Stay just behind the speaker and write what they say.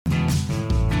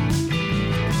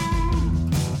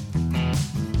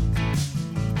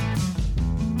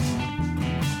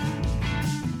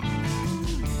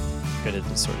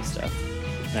sort of stuff.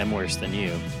 I'm worse than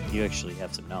you. You actually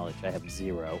have some knowledge. I have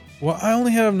zero. Well, I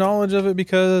only have knowledge of it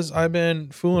because I've been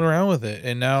fooling around with it,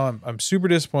 and now I'm super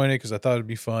disappointed because I thought it'd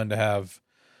be fun to have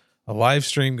a live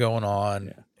stream going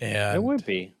on. Yeah. And It would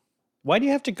be. Why do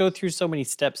you have to go through so many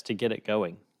steps to get it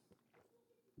going?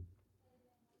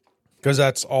 Because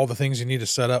that's all the things you need to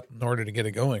set up in order to get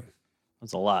it going.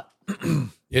 That's a lot.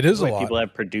 It is a Why lot. people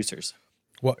have producers.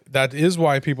 Well, that is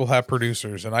why people have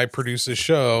producers, and I produce this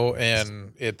show,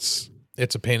 and it's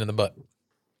a pain in the butt.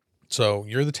 So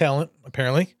you're the talent,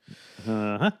 apparently.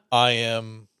 Uh-huh. I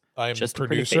am Just the a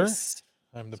pretty producer. face.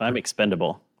 I'm I'm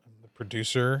expendable. the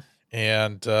producer,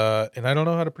 and I don't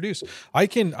know how to produce. I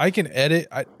can edit.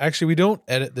 Actually, we don't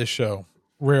edit this show.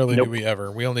 Rarely Nope. do we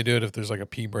ever. We only do it if there's like a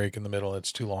pee break in the middle.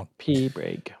 It's too long. Pee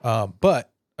break. Welcome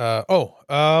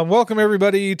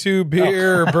everybody to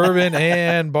Beer, Bourbon,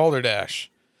 and Balderdash.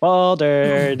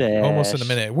 Balderdash. Almost in a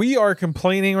minute. We are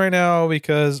complaining right now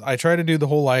because I tried to do the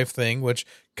whole live thing, which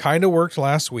kind of worked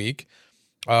last week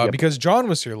because John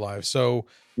was here live. So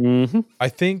I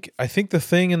think the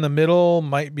thing in the middle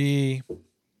might be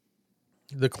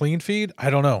the clean feed. I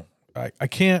don't know. I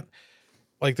can't.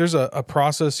 Like, there's a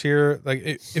process here. Like,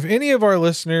 if any of our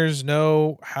listeners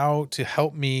know how to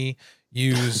help me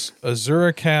use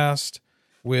Azuracast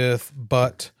with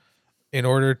Butt in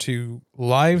order to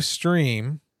live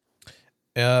stream,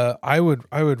 I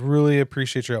would really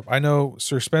appreciate your help. I know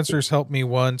Sir Spencer's helped me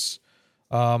once.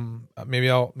 Maybe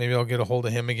I'll get a hold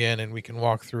of him again and we can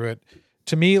walk through it.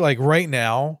 To me, like right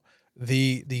now,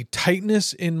 the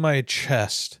tightness in my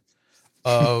chest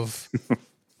of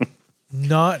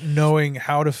not knowing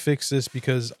how to fix this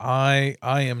because I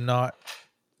am not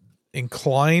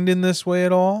inclined in this way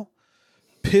at all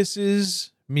pisses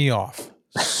me off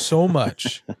so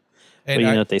much. And Well,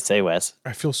 you know what they say, Wes.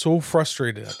 I feel so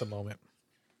frustrated at the moment.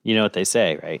 You know what they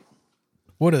say, right?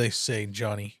 What do they say,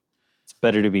 Johnny? It's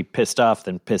better to be pissed off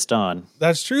than pissed on.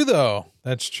 That's true, though.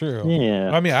 That's true. Yeah.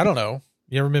 I mean, I don't know.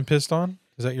 You ever been pissed on?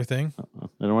 Is that your thing? I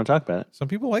don't want to talk about it. Some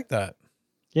people like that.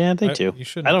 Yeah, they do. You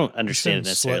shouldn't. I don't understand it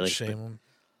you shouldn't necessarily. slut shame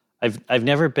them. I've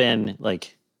never been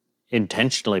like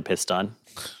intentionally pissed on.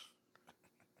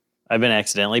 I've been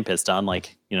accidentally pissed on,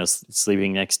 like, you know,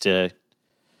 sleeping next to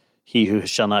he who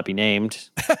shall not be named.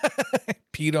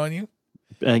 Peed on you?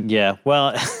 Yeah.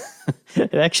 Well,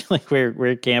 actually,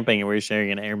 we're camping and we're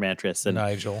sharing an air mattress, and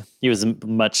Nigel. he was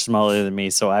much smaller than me,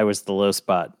 so I was the low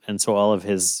spot, and so all of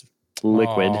his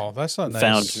liquid that's not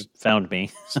nice. found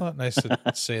me. It's not nice to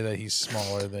say that he's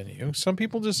smaller than you. Some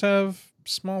people just have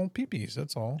small peepees.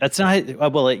 That's all. That's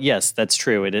not yes, that's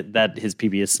true. That his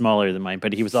PB is smaller than mine,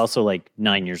 but he was also like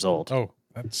 9 years old. Oh,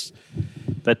 that's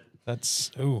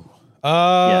ooh.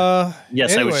 Yeah.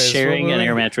 Yes, anyways, I was sharing an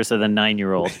air mattress with a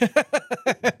 9-year-old.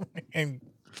 and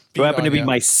Who happened to be you.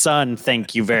 my son.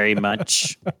 Thank you very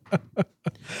much.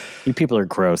 You people are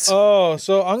gross. Oh,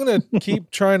 so I'm gonna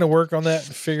keep trying to work on that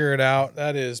and figure it out.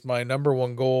 That is my number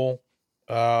one goal.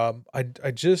 I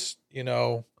just, you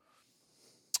know,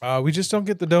 we just don't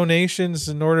get the donations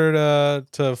in order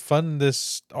to fund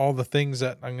this, all the things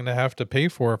that I'm gonna have to pay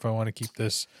for if I want to keep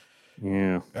this.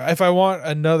 Yeah. If I want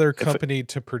another company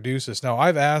to produce this. Now,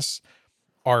 I've asked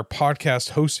our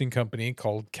podcast hosting company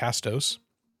called Castos,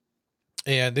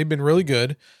 and they've been really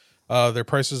good. Their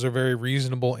prices are very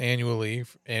reasonable annually,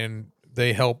 and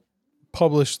they help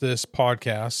publish this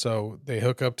podcast. So they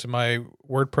hook up to my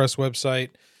WordPress website,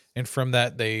 and from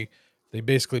that, they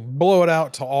basically blow it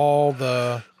out to all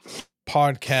the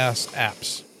podcast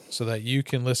apps so that you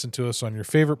can listen to us on your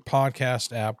favorite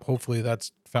podcast app. Hopefully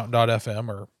that's Fountain.fm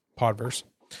or Podverse,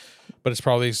 but it's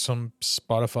probably some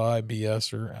Spotify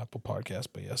BS or Apple Podcast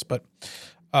BS. But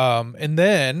and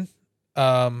then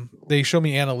they show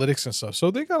me analytics and stuff,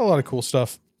 so they got a lot of cool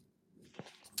stuff.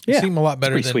 They seem a lot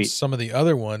better than sweet. some of the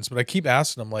other ones. But I keep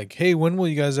asking them, like, "Hey, when will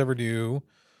you guys ever do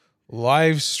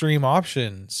live stream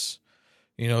options?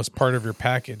 You know, as part of your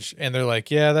package?" And they're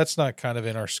like, "Yeah, that's not kind of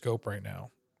in our scope right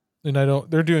now." And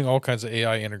they're doing all kinds of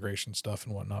AI integration stuff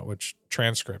and whatnot, which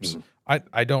transcripts.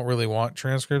 I don't really want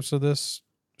transcripts of this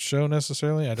show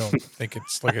necessarily. I don't think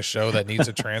it's like a show that needs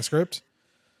a transcript.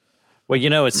 Well, you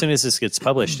know, as soon as this gets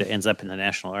published, it ends up in the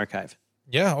National Archive.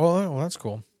 Yeah. Well, that's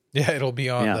cool. Yeah. It'll be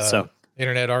on the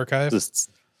Internet Archive. That's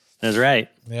right.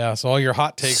 Yeah. So all your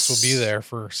hot takes will be there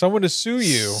for someone to sue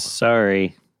you.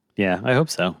 Sorry. Yeah, I hope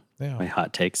so. Yeah. My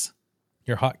hot takes.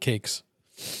 Your hot cakes.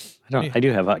 I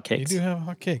do have hot cakes. You do have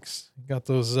hot cakes. You got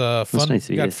those fun. nice of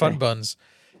You you got to fun say. buns.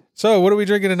 So what are we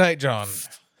drinking tonight, John?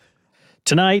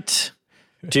 Tonight,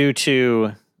 due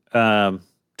to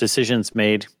decisions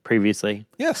made previously,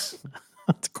 Yes.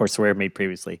 of course, were made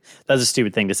previously. That's a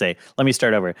stupid thing to say. Let me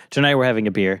start over. Tonight, we're having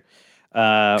a beer.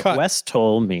 Cut. Wes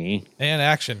told me. And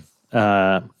action.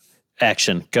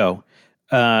 Action, go.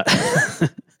 I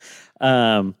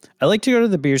like to go to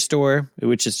the beer store,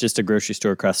 which is just a grocery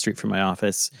store across the street from my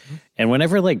office. Mm-hmm. And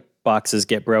whenever like boxes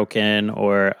get broken,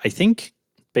 or I think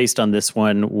based on this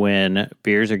one, when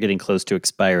beers are getting close to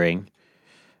expiring,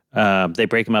 they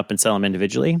break them up and sell them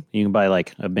individually. You can buy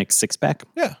like a mixed 6-pack.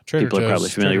 Yeah. People are probably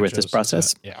familiar with this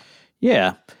process.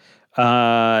 Yeah.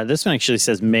 This one actually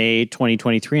says May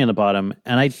 2023 on the bottom.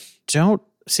 And I don't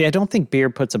think beer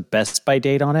puts a best by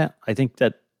date on it. I think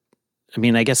that,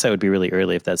 I guess that would be really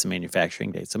early if that's a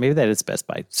manufacturing date. So maybe that is best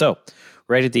by. So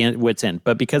right at the end, what's in.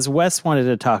 But because Wes wanted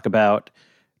to talk about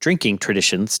drinking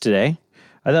traditions today,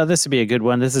 I thought this would be a good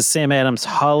one. This is Sam Adams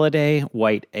Holiday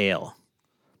White Ale.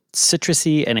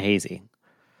 Citrusy and hazy.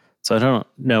 So I don't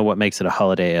know what makes it a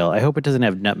holiday ale. I hope it doesn't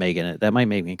have nutmeg in it. That might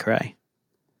make me cry.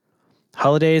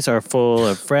 Holidays are full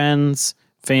of friends,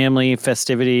 family,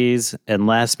 festivities, and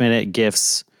last-minute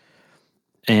gifts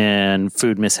and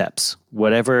food mishaps.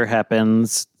 Whatever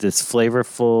happens, this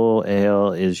flavorful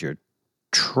ale is your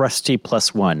trusty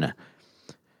 +1.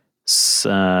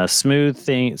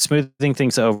 Smoothing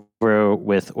things over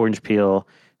with orange peel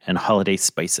and holiday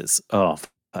spices. Oh,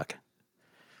 fuck.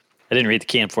 I didn't read the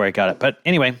can before I got it. But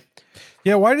anyway.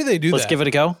 Yeah, why do they do that? Let's give it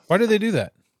a go. Why do they do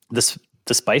that?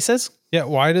 The spices? Yeah,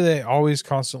 why do they always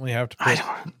constantly have to put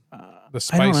the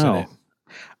spice in it?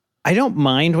 I don't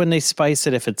mind when they spice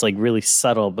it if it's like really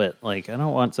subtle, but like I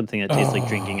don't want something that tastes like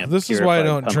drinking a This is why I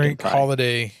don't drink pie.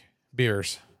 Holiday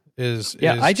beers.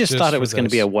 I just thought it was going to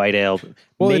be a white ale.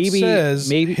 Well, maybe, it says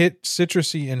hit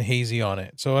citrusy and hazy on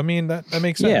it. So, that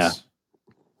makes sense.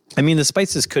 Yeah. The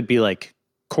spices could be like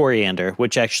coriander,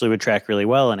 which actually would track really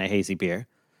well in a hazy beer.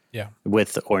 Yeah.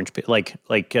 With orange, like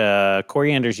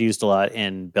coriander's used a lot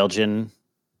in Belgian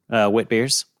wit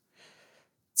beers.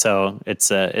 So it's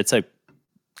a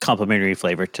complementary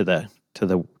flavor to the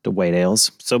white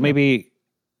ales. So maybe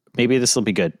this will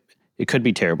be good. It could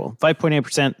be terrible.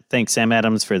 5.8%. Thanks, Sam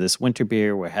Adams, for this winter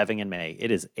beer we're having in May.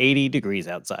 It is 80 degrees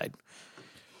outside.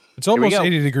 It's almost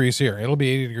 80 degrees here. It'll be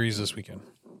 80 degrees this weekend.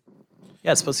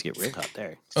 Yeah, it's supposed to get real hot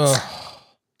there.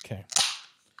 Okay.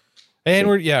 And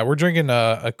we're drinking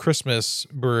a Christmas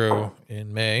brew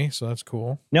in May, so that's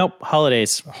cool. Nope,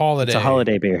 holidays. Holiday. It's a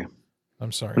holiday beer.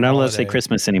 I'm sorry. We're not allowed to say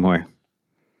Christmas anymore.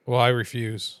 Well, I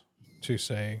refuse to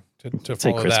say to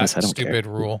say follow Christmas, that stupid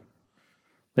rule.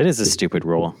 It is a stupid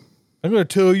rule. I'm going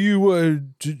to tell you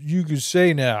what you can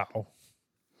say now.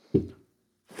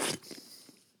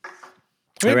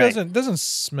 It doesn't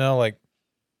smell like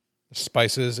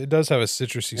spices. It does have a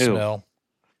citrusy smell.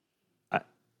 I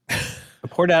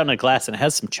poured it out in a glass and it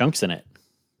has some chunks in it.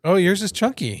 Oh, yours is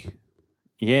chunky.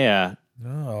 Yeah.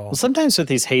 No. Well, sometimes with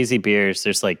these hazy beers,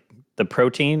 there's like the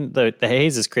protein. The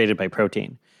haze is created by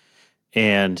protein.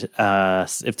 And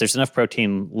if there's enough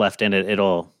protein left in it,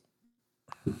 it'll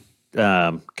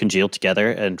congeal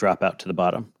together and drop out to the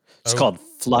bottom. It's called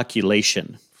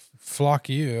flocculation. Flock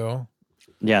you.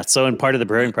 Yeah. So in part of the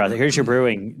brewing process, here's your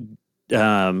brewing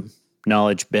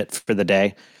knowledge bit for the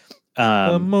day.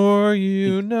 The more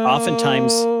you know.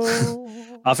 Oftentimes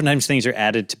things are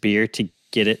added to beer to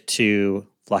get it to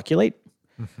flocculate,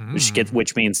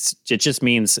 which means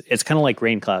it's kind of like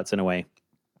rain clouds in a way.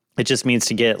 It just means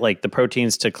to get like the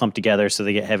proteins to clump together so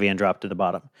they get heavy and drop to the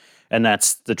bottom. And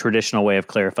that's the traditional way of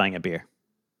clarifying a beer.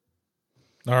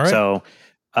 All right. So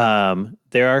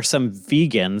there are some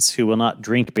vegans who will not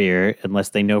drink beer unless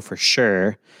they know for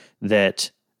sure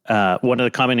that one of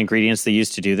the common ingredients they use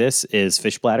to do this is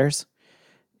fish bladders.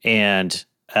 And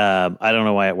I don't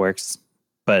know why it works,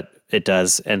 but it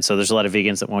does. And so there's a lot of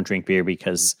vegans that won't drink beer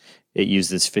because it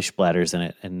uses fish bladders in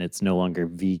it and it's no longer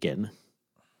vegan.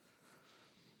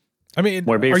 Are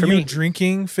you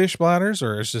drinking fish bladders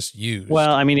or it's just used?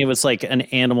 Well, it was like an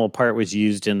animal part was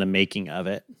used in the making of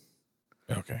it.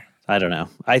 Okay. I don't know.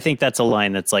 I think that's a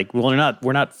line that's like, well,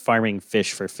 we're not farming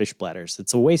fish for fish bladders.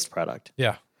 It's a waste product.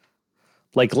 Yeah.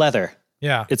 Like leather.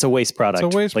 Yeah. It's a waste product.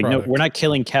 It's a waste product. No, we're not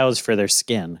killing cows for their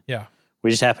skin. Yeah. We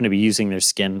just happen to be using their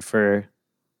skin for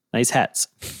nice hats.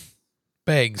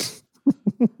 Bags.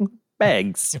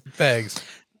 Bags.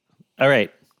 All right.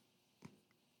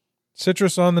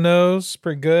 Citrus on the nose,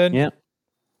 pretty good. Yeah.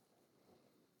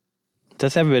 It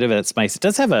does have a bit of a spice. It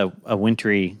does have a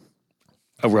wintry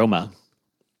aroma.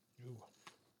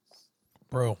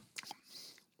 Bro.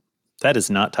 That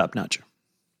is not top notch.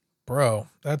 Bro,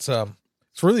 that's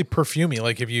it's really perfumey.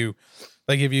 Like if you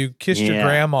kissed your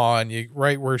grandma and you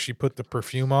right where she put the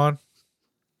perfume on.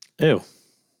 Ew.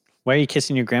 Why are you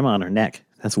kissing your grandma on her neck?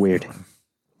 That's weird.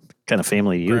 What kind of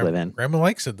family you live in? Grandma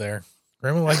likes it there.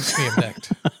 Grandma likes being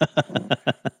necked.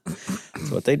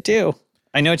 That's what they do.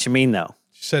 I know what you mean, though.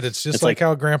 She said it's just like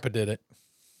how Grandpa did it.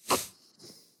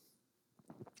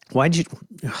 Why'd you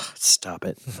stop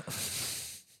it?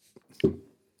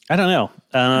 I don't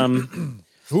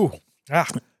know.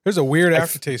 There's a weird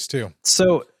aftertaste too.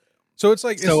 So it's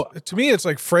like to me, it's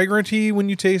like fragranty when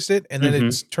you taste it, and then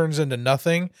it turns into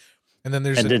nothing, and then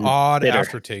there's an odd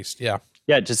aftertaste. Yeah,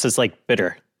 it just is like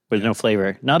bitter with no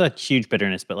flavor. Not a huge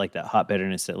bitterness, but like that hot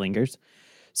bitterness that lingers.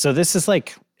 So this is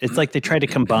like it's like they try to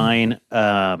combine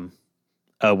a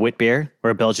wit beer or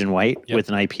a Belgian white with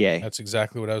an IPA. That's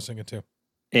exactly what I was thinking too.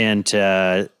 And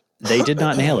they did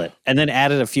not nail it. And then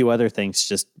added a few other things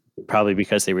just probably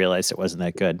because they realized it wasn't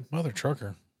that good. Mother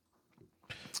trucker.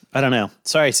 I don't know.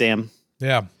 Sorry, Sam.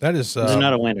 Yeah, that is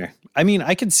not a winner. I mean,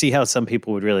 I can see how some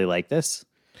people would really like this,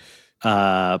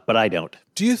 but I don't.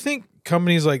 Do you think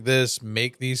companies like this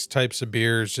make these types of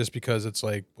beers just because it's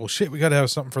like, well, shit, we got to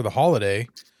have something for the holiday?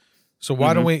 So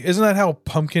why don't we? Isn't that how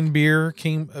pumpkin beer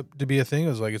came to be a thing? It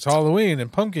was like, it's Halloween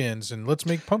and pumpkins, and let's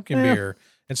make pumpkin beer.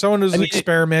 And someone was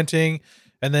experimenting,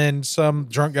 and then some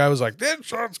drunk guy was like, "That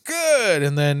sounds good,"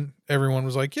 and then everyone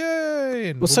was like, "Yay!"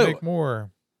 And we'll make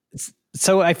more.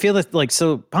 So I feel that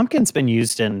so pumpkin's been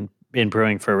used in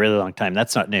brewing for a really long time.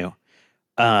 That's not new.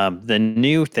 The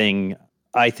new thing,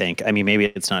 I think, I mean, maybe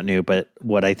it's not new, but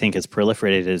what I think has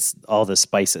proliferated is all the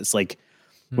spices. Like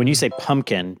when you say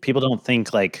pumpkin, people don't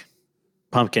think like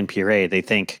pumpkin puree. They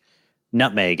think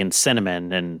nutmeg and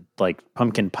cinnamon and like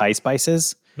pumpkin pie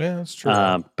spices. Yeah, that's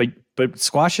true. But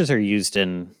squashes are used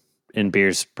in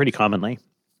beers pretty commonly,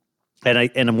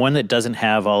 and one that doesn't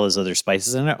have all those other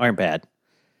spices in it aren't bad.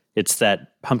 It's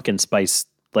that pumpkin spice,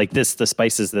 like the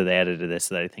spices that they added to this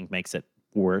that I think makes it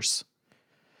worse.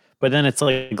 But then it's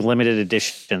like limited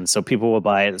edition, so people will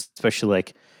buy it, especially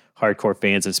like hardcore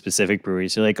fans of specific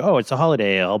breweries. They're like, "Oh, it's a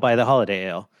holiday ale. I'll buy the holiday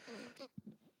ale."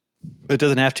 It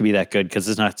doesn't have to be that good because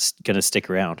it's not going to stick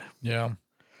around. Yeah.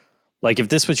 Like if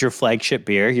this was your flagship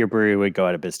beer, your brewery would go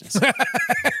out of business.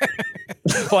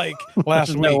 Like last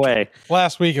week. No way.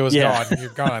 Last week it was gone. You're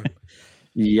gone.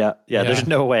 Yeah. There's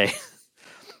no way.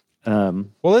 Well,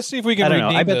 let's see if we can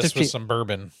redeem this with some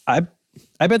bourbon. I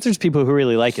bet there's people who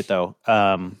really like it though.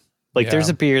 There's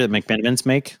a beer that McMenamins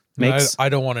makes. I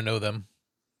don't want to know them.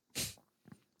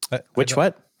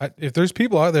 If there's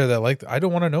people out there that like, I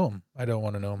don't want to know them. I don't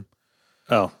want to know them.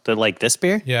 Oh, they like this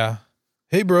beer? Yeah.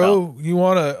 Hey, bro, you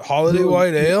want a holiday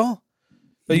white ale?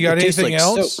 But you got anything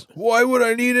else? Soap. Why would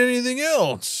I need anything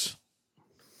else?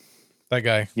 That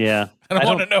guy. Yeah. I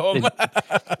don't want to know him.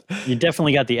 You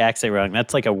definitely got the accent wrong.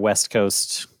 That's like a West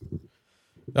Coast,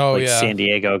 San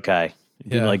Diego guy.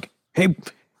 Yeah. Like, hey,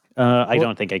 I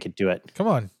don't think I could do it. Come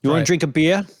on. You want to drink a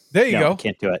beer? There you go. I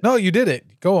can't do it. No, you did it.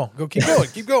 Go on. Go. Keep going.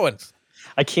 Keep going.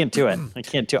 I can't do it.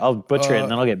 I'll butcher it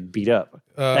and then I'll get beat up.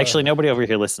 Actually, nobody over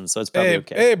here listens, so it's probably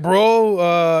okay. Hey,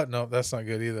 bro. No, that's not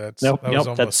good either.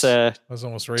 That was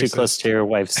almost racist. Too close to your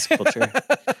wife's culture.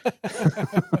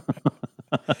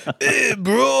 Hey,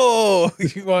 bro.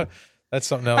 That's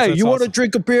something else. Hey, that's you want to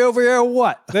drink a beer over here or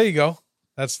what? There you go.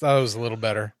 That was a little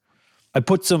better. I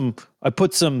put some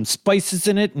spices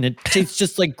in it, and it tastes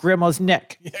just like grandma's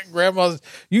neck. Yeah, grandma's.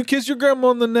 You kiss your grandma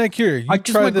on the neck here. I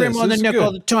kiss my grandma on the neck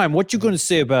all the time. What you going to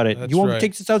say about it? You want me to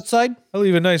take this outside? I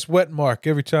leave a nice wet mark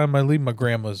every time I leave my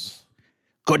grandma's.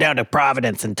 Go down to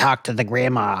Providence and talk to the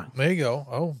grandma. There you go.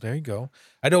 Oh, there you go.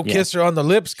 I don't kiss her on the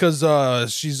lips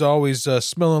because she's always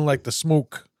smelling like the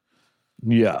smoke.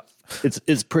 Yeah,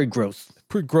 it's pretty gross.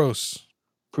 Pretty gross.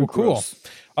 Pretty gross.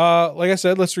 Cool. Like I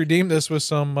said, let's redeem this with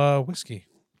some whiskey,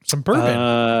 some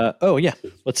bourbon.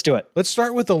 Let's do it. Let's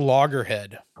start with the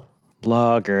Loggerhead.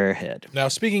 Loggerhead. Now,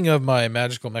 speaking of my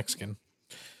magical Mexican,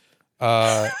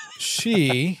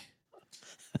 she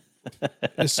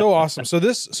is so awesome.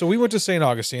 So we went to St.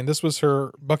 Augustine. This was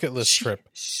her bucket list trip.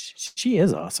 She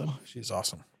is awesome. She's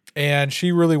awesome, and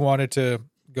she really wanted to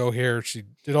go here. She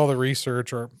did all the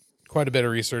research, or quite a bit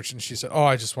of research, and she said, "Oh,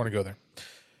 I just want to go there."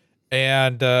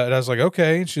 And I was like,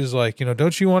 okay. And she's like,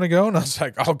 don't you want to go? And I was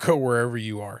like, I'll go wherever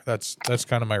you are. That's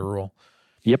kind of my rule.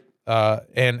 Yep.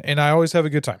 And I always have a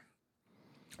good time.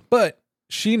 But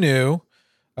she knew,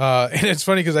 and it's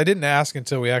funny because I didn't ask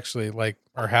until we actually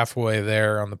are halfway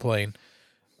there on the plane.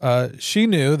 She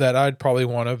knew that I'd probably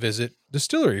want to visit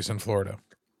distilleries in Florida.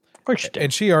 Of course she did.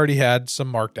 And she already had some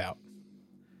marked out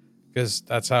because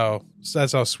that's how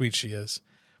sweet she is.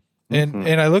 And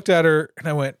I looked at her and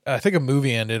I went, I think a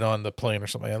movie ended on the plane or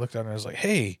something. I looked at her and I was like,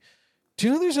 hey, do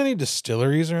you know there's any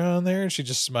distilleries around there? And she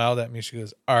just smiled at me. She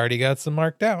goes, already got some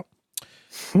marked out.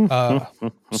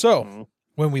 So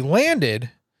when we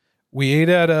landed, we ate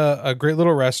at a great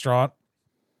little restaurant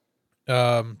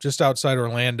just outside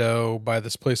Orlando by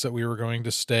this place that we were going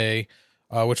to stay.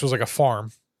 which was like a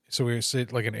farm. So we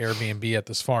sit like an Airbnb at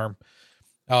this farm.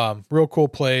 Real cool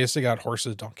place. They got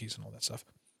horses, donkeys, and all that stuff.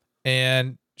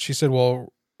 And she said,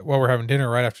 well, while we're having dinner,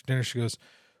 right after dinner, she goes,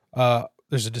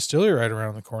 there's a distillery right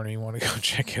around the corner. You want to go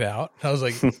check it out? And I was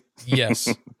like,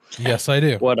 yes. Yes, I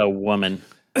do. What a woman.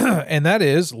 And that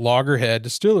is Loggerhead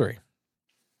Distillery.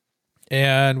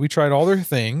 And we tried all their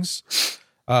things.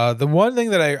 The one thing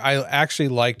that I actually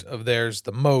liked of theirs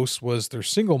the most was their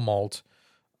single malt.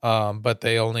 But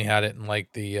they only had it in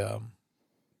like the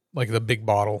big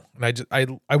bottle. And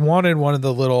I wanted one of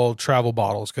the little travel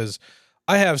bottles because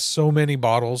I have so many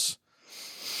bottles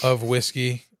of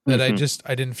whiskey that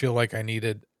I didn't feel like I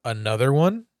needed another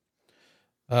one.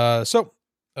 So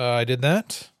I did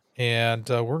that, and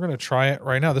we're going to try it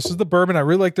right now. This is the bourbon. I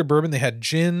really like their bourbon. They had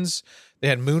gins, they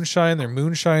had moonshine. Their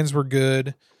moonshines were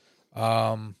good.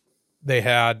 They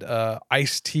had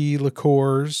iced tea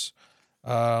liqueurs,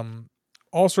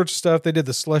 all sorts of stuff. They did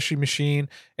the slushy machine,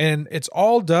 and it's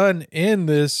all done in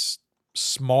this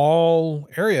small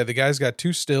area. The guy's got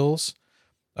 2 stills.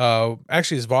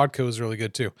 Actually, his vodka is really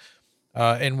good too.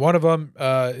 And one of them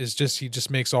is he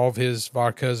just makes all of his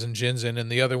vodkas and gins in,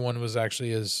 and the other one was actually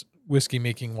his whiskey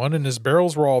making one, and his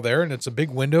barrels were all there, and it's a big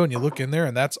window, and you look in there,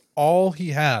 and that's all he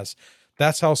has.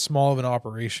 That's how small of an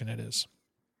operation it is.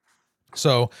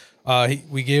 So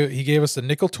he gave us the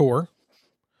nickel tour,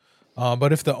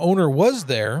 but if the owner was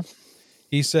there,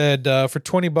 he said for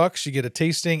 $20 you get a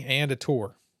tasting and a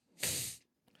tour.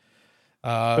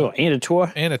 And a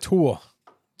tour? And a tour.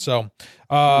 So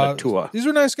tour. These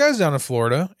are nice guys down in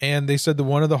Florida, and they said that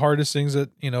one of the hardest things that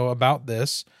about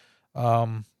this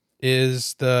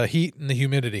is the heat and the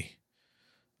humidity,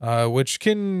 which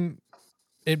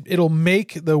it'll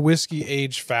make the whiskey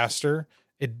age faster.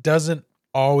 It doesn't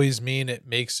always mean it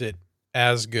makes it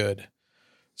as good.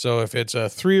 So if it's a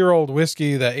 3-year-old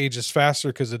whiskey that ages faster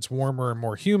because it's warmer and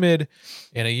more humid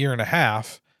in a year and a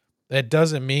half, that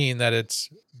doesn't mean that it's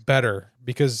better,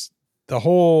 because the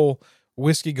whole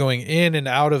whiskey going in and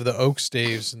out of the oak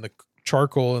staves and the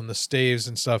charcoal and the staves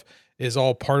and stuff is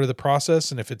all part of the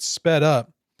process. And if it's sped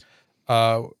up,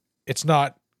 it's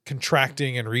not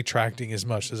contracting and retracting as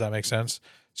much. Does that make sense?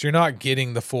 So you're not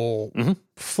getting the full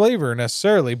flavor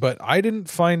necessarily, but I didn't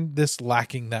find this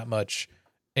lacking that much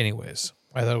anyways.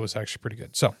 I thought it was actually pretty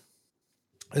good. So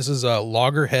this is a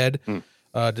Loggerhead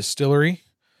distillery,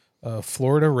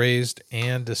 Florida raised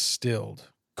and distilled.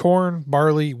 Corn,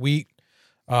 barley, wheat.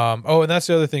 And that's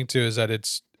the other thing too, is that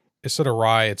instead of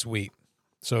rye, it's wheat.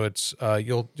 So it's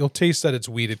you'll taste that it's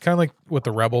wheated, kind of like what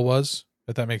the Rebel was,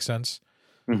 if that makes sense.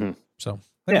 So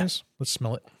anyways, let's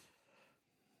smell it.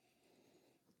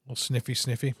 A little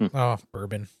sniffy. Oh,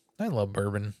 bourbon. I love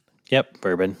bourbon. Yep,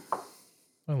 bourbon.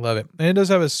 I love it. And it does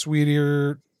have a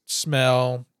sweeter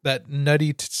smell. That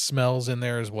nutty smells in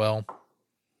there as well.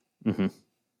 All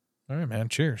right, man.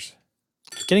 Cheers.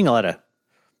 Getting a lot of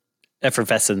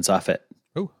effervescence off it.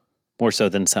 Oh, more so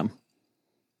than some.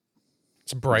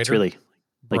 It's brighter. It's really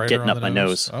like getting up my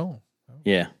nose. Oh.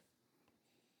 Yeah.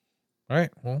 All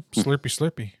right. Well,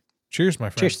 slurpy. Cheers, my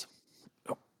friend. Cheers.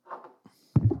 Oh.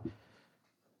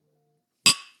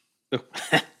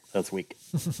 That's weak.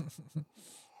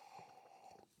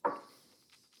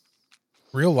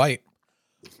 Real light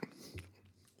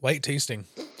tasting.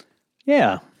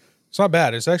 Yeah. It's not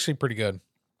bad. It's actually pretty good.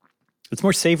 It's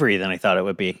more savory than I thought it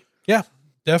would be. Yeah,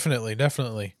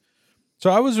 definitely. So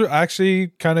I was actually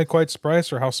kind of quite surprised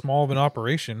for how small of an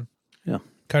operation. Yeah.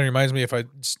 Kind of reminds me if I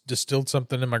distilled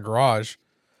something in my garage.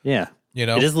 Yeah. It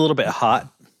is a little bit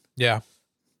hot. Yeah.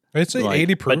 It's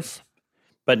 80 proof.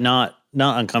 But not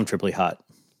uncomfortably hot.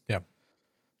 Yeah.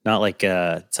 Not like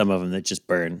some of them that just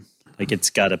burn. Like it's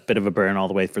got a bit of a burn all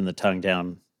the way from the tongue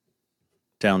down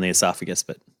the esophagus,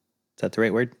 but is that the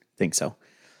right word? I think so.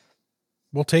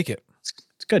 We'll take it.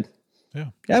 It's good. Yeah.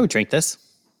 I would drink this.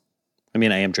 I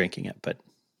mean, I am drinking it, but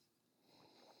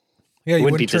yeah, I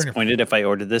wouldn't be disappointed if I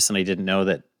ordered this and I didn't know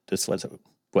that this was,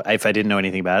 if I didn't know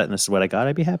anything about it and this is what I got,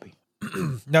 I'd be happy.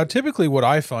 Now, typically what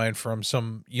I find from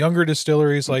some younger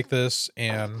distilleries like this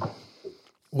and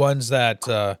ones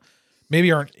that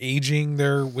maybe aren't aging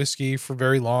their whiskey for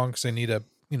very long because they need to,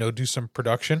 do some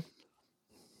production,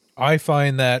 I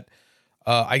find that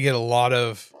I get a lot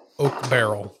of oak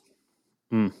barrel,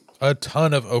 a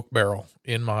ton of oak barrel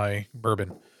in my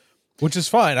bourbon, which is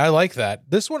fine. I like that.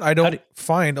 This one, I don't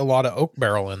find a lot of oak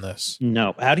barrel in this.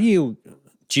 No. Do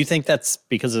you think that's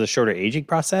because of the shorter aging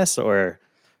process or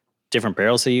different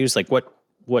barrels they use? Like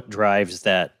what drives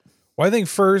that? Well, I think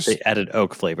first the added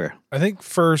oak flavor. I think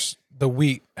first the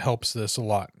wheat helps this a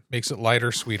lot, makes it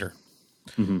lighter, sweeter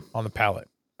on the palate.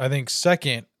 I think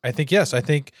second, I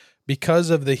think because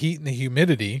of the heat and the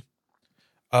humidity,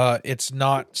 it's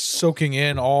not soaking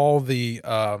in all the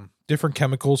different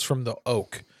chemicals from the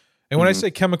oak. And when I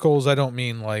say chemicals, I don't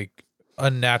mean like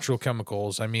unnatural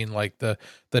chemicals. I mean like the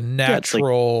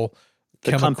natural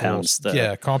the chemicals.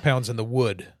 compounds. Compounds in the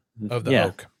wood of the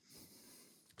oak.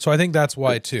 So I think that's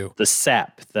why too. The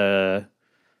sap, the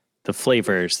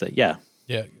flavors that Yeah.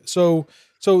 So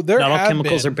there not all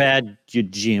chemicals are bad, you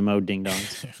GMO ding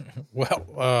dongs.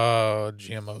 Well,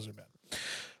 GMOs are bad.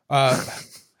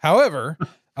 However,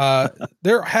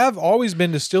 there have always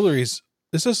been distilleries.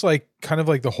 This is like kind of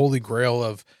like the holy grail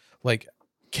of like,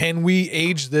 can we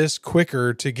age this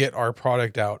quicker to get our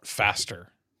product out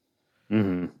faster?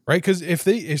 Mm-hmm. Right? Because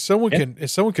if someone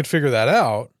could figure that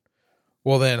out,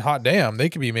 well then, hot damn, they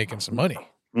could be making some money.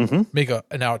 Mm-hmm. Make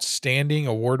an outstanding,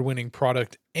 award-winning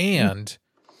product and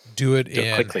do it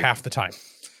in quickly. Half the time.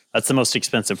 That's the most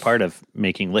expensive part of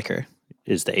making liquor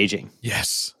is the aging.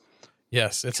 Yes.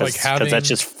 It's like having... Because that's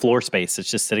just floor space. It's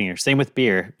just sitting here. Same with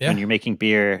beer. Yeah. When you're making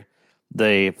beer,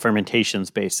 the fermentation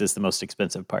space is the most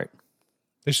expensive part.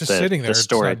 It's just sitting there. It's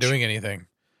not doing anything.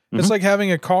 Mm-hmm. It's like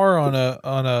having a car on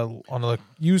a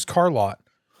used car lot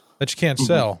that you can't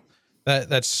sell.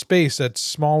 That space, that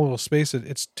small little space,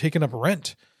 it's taking up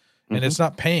rent and it's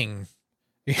not paying,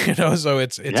 so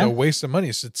it's a waste of money.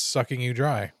 It's sucking you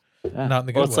dry. Not in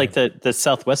the good way. It's like the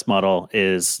Southwest model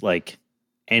is like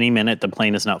any minute the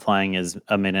plane is not flying is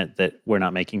a minute that we're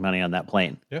not making money on that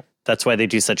plane. Yeah. That's why they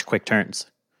do such quick turns.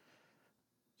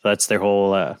 So that's their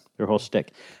whole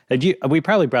shtick. We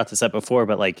probably brought this up before,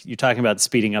 but like you're talking about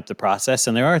speeding up the process,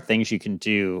 and there are things you can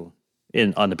do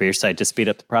on the beer side to speed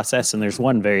up the process. And there's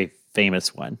one very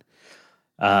famous one.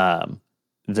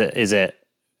 Is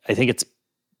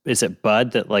it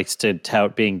Bud that likes to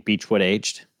tout being Beechwood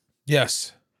aged?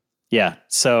 Yes. Yeah.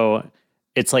 So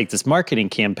it's like this marketing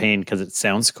campaign because it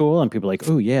sounds cool and people are like,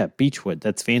 oh yeah, Beechwood,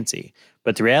 that's fancy.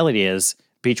 But the reality is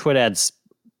Beechwood adds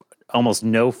almost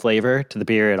no flavor to the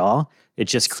beer at all. It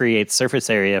just creates surface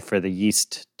area for the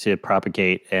yeast to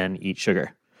propagate and eat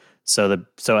sugar. So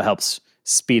it helps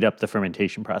speed up the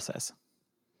fermentation process.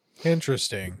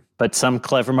 Interesting. But some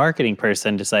clever marketing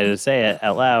person decided to say it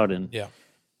out loud, and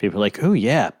people are like, oh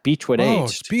yeah, Beechwood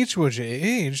aged. Beechwood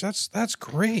aged. That's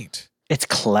great. It's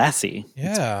classy.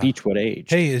 Yeah. It's Beechwood aged.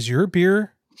 Hey, is your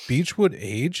beer Beechwood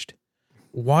aged?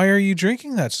 Why are you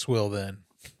drinking that swill then?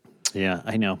 Yeah,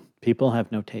 I know. People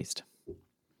have no taste.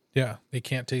 Yeah, they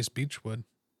can't taste Beechwood.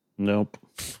 Nope.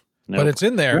 But it's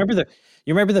in there.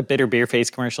 You remember the bitter beer face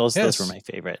commercials? Yes. Those were my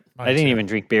favorite. I didn't even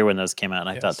drink beer when those came out, and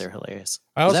I thought they were hilarious.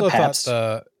 I also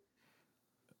thought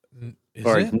it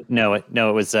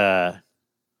was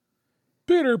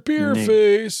bitter beer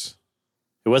face.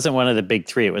 It wasn't one of the big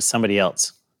three. It was somebody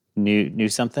else. Knew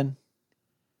something?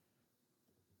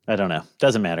 I don't know.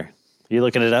 Doesn't matter. Are you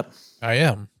looking it up? I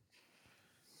am.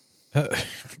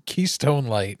 Keystone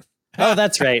Light. Oh,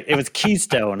 that's right. It was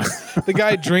Keystone. The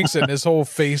guy drinks it and his whole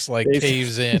face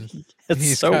caves in.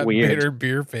 He's so weird. Bitter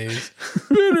beer face.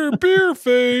 Bitter beer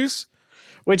face.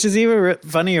 Which is even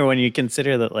funnier when you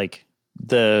consider that like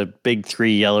the big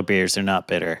three yellow beers are not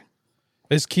bitter.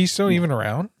 Is Keystone even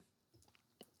around?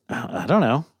 I don't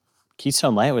know.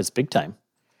 Keystone Light was big time.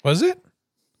 Was it?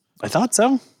 I thought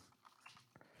so.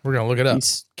 We're going to look it up.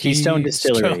 Keystone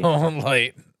Distillery. Keystone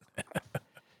Light.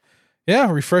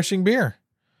 Yeah, refreshing beer.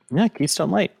 Yeah,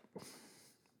 Keystone Light.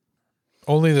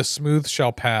 Only the smooth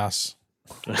shall pass.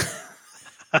 It's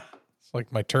like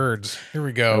my turds. Here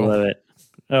we go. I love it.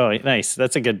 Oh, nice.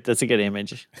 That's a good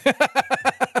image.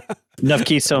 Enough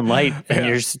Keystone Light and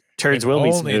your turds will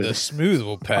be smooth. Only the smooth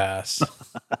will pass.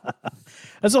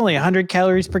 That's only 100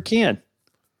 calories per can.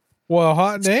 Well,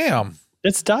 hot damn.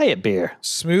 It's diet beer.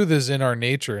 Smooth is in our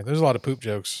nature. There's a lot of poop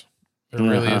jokes. There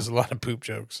really is a lot of poop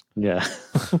jokes. Yeah.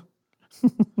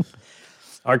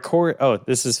 Our core. Oh,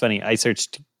 this is funny. I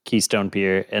searched Keystone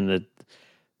beer, and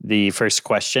the first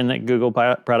question that Google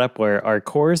brought up were: are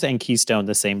Coors and Keystone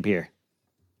the same beer?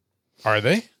 Are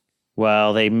they?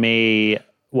 While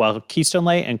Keystone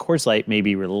Light and Coors Light may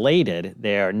be related,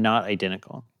 they are not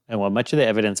identical. And while much of the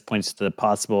evidence points to the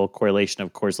possible correlation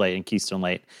of Coors Light and Keystone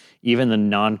Light, even the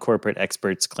non-corporate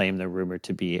experts claim the rumor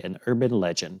to be an urban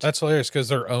legend. That's hilarious because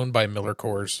they're owned by Miller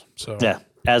Coors. So yeah,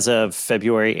 as of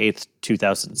February 8th,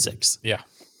 2006. Yeah.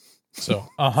 So,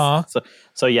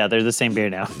 So yeah, they're the same beer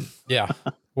now. Yeah.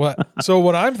 So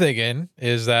what I'm thinking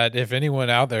is that if anyone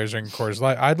out there is drinking Coors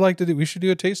Light, we should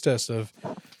do a taste test of,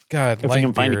 God, light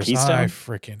beers. Find a Keystone? I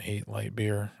freaking hate light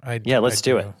beer. Let's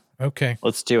do it. Okay.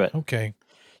 Let's do it. Okay.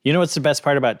 You know what's the best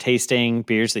part about tasting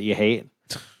beers that you hate?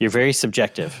 You're very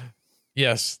subjective.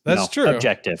 Yes, that's true.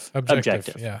 Objective.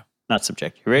 Yeah. Not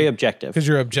subjective. You're very objective. Because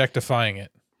you're objectifying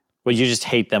it. Well, you just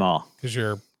hate them all. Because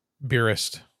you're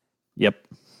beerist. Yep.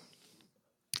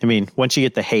 I mean, once you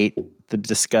get the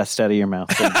disgust out of your mouth,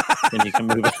 then you can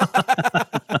move on.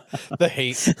 The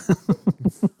hate.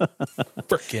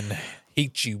 Frickin'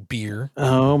 hate you, beer.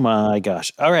 Oh my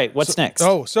gosh. All right. What's next?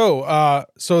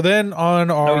 So then on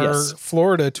our yes.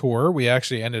 Florida tour, we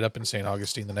actually ended up in St.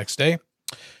 Augustine the next day.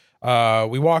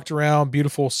 We walked around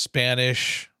beautiful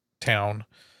Spanish town,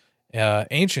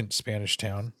 ancient Spanish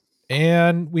town.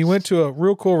 And we went to a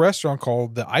real cool restaurant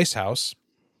called the Ice House.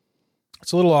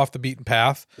 It's a little off the beaten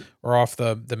path or off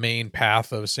the main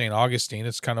path of St. Augustine.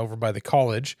 It's kind of over by the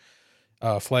college,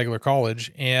 Flagler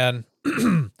College. And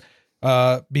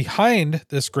behind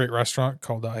this great restaurant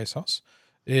called the Ice House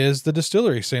is the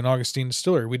distillery, St. Augustine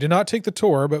Distillery. We did not take the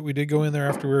tour, but we did go in there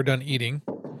after we were done eating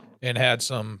and had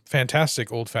some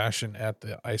fantastic old fashioned at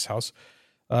the Ice House.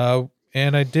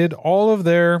 And I did all of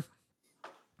their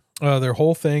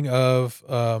whole thing of,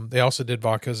 they also did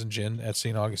vodkas and gin at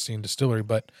St. Augustine Distillery,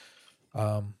 but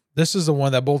this is the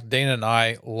one that both Dana and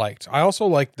I liked. I also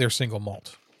liked their single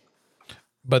malt,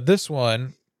 but this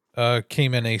one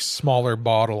came in a smaller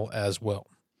bottle as well.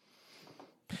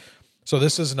 So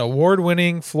this is an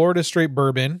award-winning Florida straight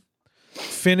bourbon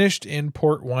finished in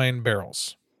port wine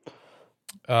barrels.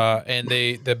 And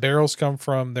the barrels come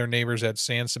from their neighbors at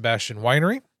San Sebastian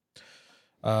Winery.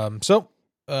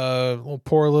 We'll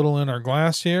pour a little in our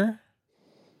glass here.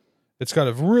 It's got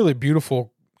a really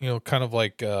beautiful, kind of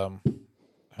like, I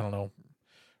don't know,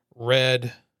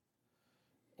 orangey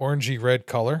red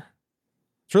color.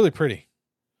 It's really pretty.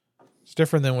 It's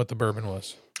different than what the bourbon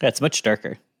was. Yeah, it's much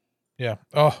darker. Yeah.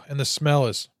 Oh, and the smell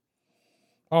is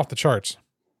off the charts.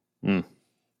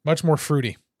 Much more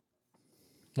fruity.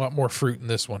 A lot more fruit in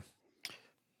this one.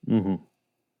 Mm-hmm.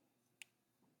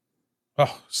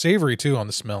 Oh, savory too on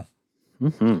the smell.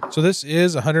 Mm-hmm. So this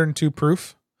is 102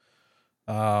 proof.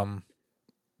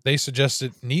 They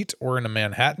suggested neat or in a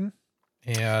Manhattan,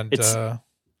 and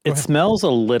it smells a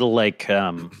little like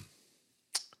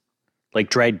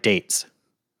dried dates,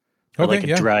 or like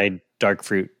a dried dark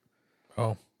fruit.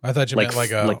 Oh, I thought you meant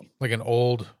like an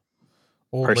old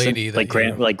person, lady, that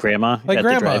like grandma,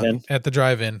 at the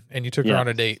drive-in, and you took her on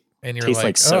a date, and you're tastes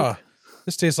like soap. Oh,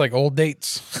 this tastes like old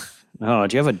dates. Oh,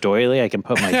 do you have a doily? I can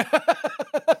put my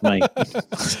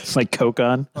my Coke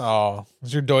on. Oh,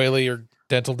 is your doily your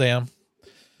dental dam?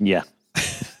 Yeah.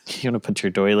 You want to put your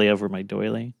doily over my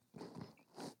doily?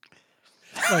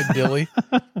 My dilly.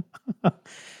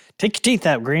 Take your teeth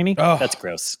out, Granny. Oh, that's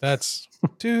gross. That's,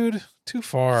 dude, too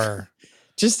far.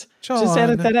 Just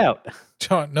edit that out.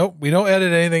 John, nope, we don't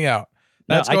edit anything out.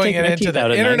 That's going into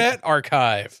the Internet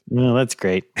Archive. No, that's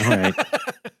great. All right.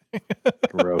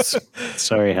 Gross.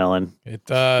 Sorry, Helen.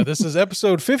 This is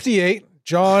episode 58.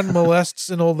 John molests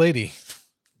an old lady.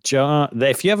 John,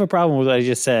 if you have a problem with what I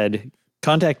just said,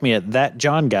 contact me at that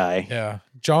John guy. Yeah.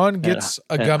 John gets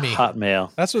a gummy.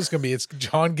 Hotmail. That's what it's going to be. It's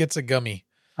John gets a gummy.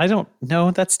 I don't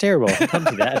know. That's terrible. Don't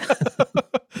do that.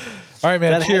 All right,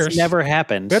 man. That cheers. Has never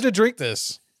happened. We have to drink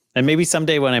this. And maybe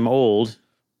someday when I'm old,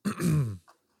 I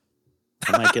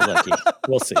might get lucky.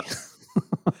 We'll see.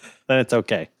 Then it's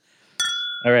okay.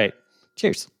 All right.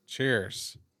 Cheers.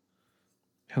 Cheers.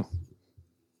 Oh.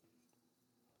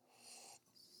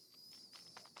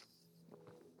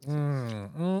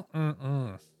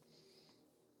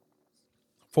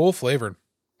 Full flavored.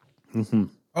 Mm-hmm.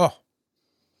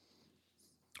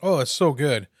 Oh, it's so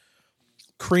good.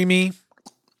 Creamy.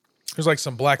 There's like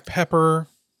some black pepper.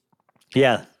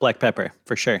 Yeah, black pepper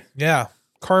for sure. Yeah,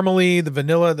 caramely. The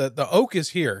vanilla. The oak is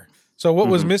here. So what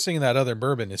was missing in that other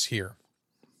bourbon is here.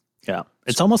 Yeah,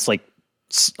 it's almost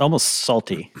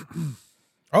salty.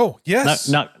 Oh yes,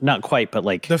 not quite, but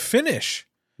like the finish.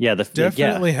 Yeah,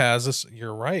 definitely has this.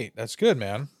 You're right. That's good,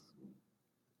 man.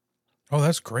 Oh,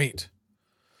 that's great.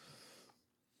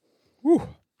 Whew.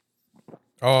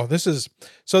 Oh, this is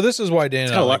why Dan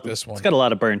and I like this one. It's got a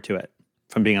lot of burn to it,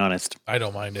 if I'm being honest. I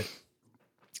don't mind it.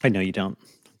 I know you don't.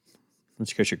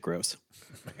 That's because you're gross.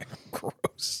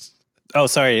 Gross. Oh,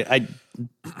 sorry. I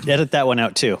edit that one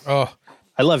out too. Oh,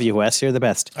 I love you, Wes. You're the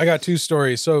best. I got two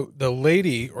stories. So the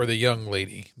lady or the young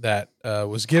lady that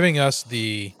was giving us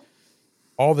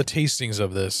all the tastings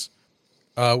of this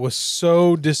was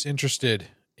so disinterested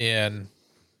in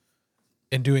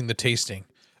doing the tasting.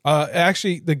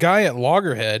 Actually, the guy at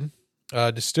Loggerhead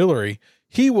Distillery,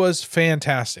 he was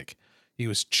fantastic. He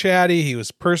was chatty. He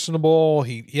was personable.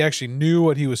 He actually knew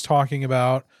what he was talking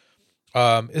about.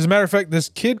 As a matter of fact, this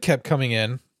kid kept coming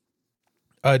in.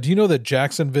 Do you know the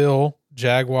Jacksonville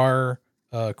Jaguar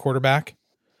quarterback?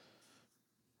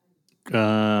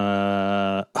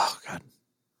 Oh God,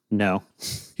 no.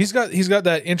 He's got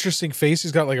that interesting face.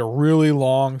 He's got like a really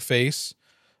long face.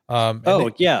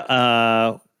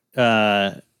 Yeah.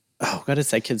 What is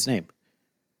that kid's name?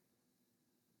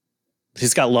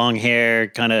 He's got long hair,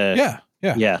 kind of.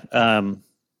 Yeah.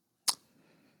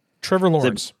 Trevor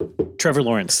Lawrence. Trevor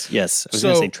Lawrence. Yes. I was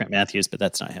going to say Trent Matthews, but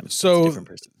that's not him. So it's a different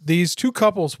person. These two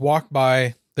couples walk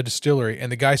by the distillery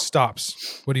and the guy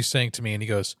stops what he's saying to me. And he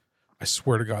goes, I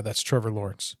swear to God, that's Trevor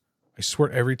Lawrence. I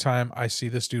swear every time I see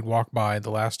this dude walk by the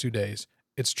last 2 days,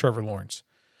 it's Trevor Lawrence.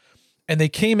 And they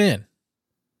came in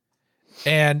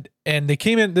and they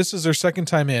came in. This is their second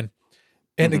time in.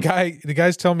 And the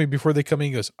guy's telling me before they come in,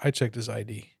 he goes, I checked his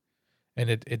ID.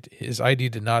 And his ID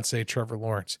did not say Trevor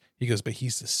Lawrence. He goes, but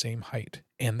he's the same height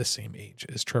and the same age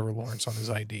as Trevor Lawrence on his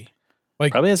ID.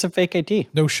 Like, probably has a fake ID.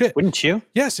 No shit. Wouldn't you?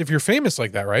 Yes, if you're famous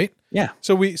like that, right? Yeah.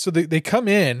 So they come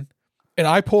in and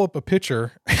I pull up a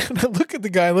picture and I look at the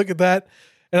guy, look at that,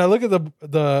 and I look at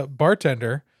the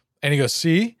bartender and he goes,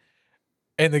 see?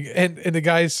 And the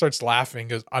guy starts laughing,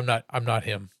 goes, I'm not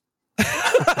him.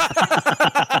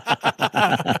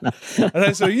 And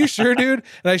I said, are you sure, dude?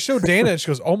 And I showed Dana and she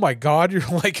goes, oh my God, you're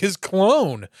like his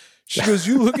clone. She goes,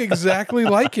 you look exactly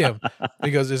like him.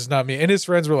 He goes, it's not me. And his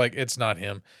friends were like, it's not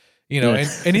him. You know,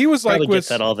 and he was like with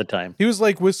that all the time. He was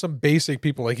like with some basic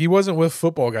people. Like he wasn't with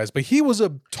football guys, but he was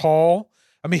a tall.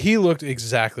 I mean, he looked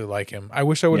exactly like him. I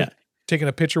wish I would have taken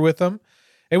a picture with him.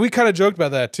 And we kind of joked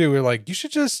about that too. We are like, you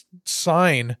should just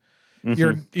sign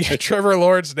your Trevor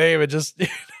Lawrence name and just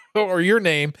or your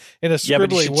name in a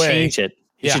scribbly way. Change it.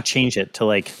 You should change it to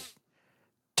like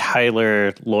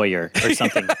Tyler Lawyer or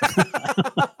something.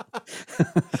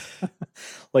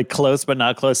 Like close but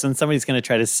not close, and somebody's going to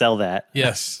try to sell that.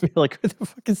 Yes. You're like, who the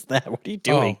fuck is that? What are you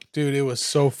doing? Oh, dude, it was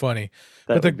so funny.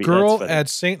 But the girl at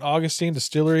St. Augustine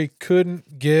Distillery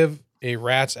couldn't give a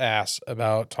rat's ass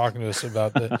about talking to us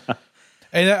about the.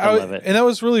 And I love it. And that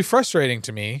was really frustrating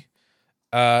to me.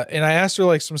 And I asked her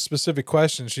like some specific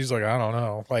questions. She's like, I don't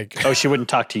know. Like, oh, she wouldn't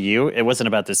talk to you? It wasn't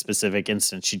about this specific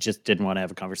instance. She just didn't want to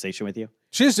have a conversation with you?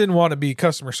 She just didn't want to be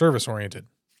customer service oriented.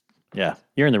 Yeah.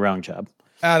 You're in the wrong job.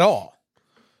 At all.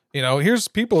 You know, here's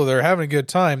people that are having a good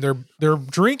time. They're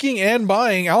drinking and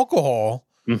buying alcohol.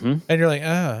 Mm-hmm. And you're like,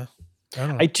 I don't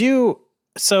know. I do.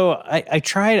 So I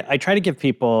try to give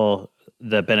people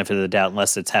the benefit of the doubt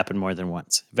unless it's happened more than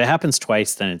once. If it happens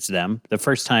twice, then it's them. The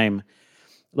first time,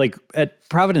 like at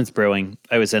Providence Brewing,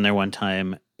 I was in there one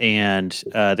time and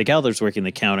the gal that was working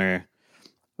the counter,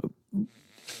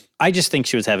 I just think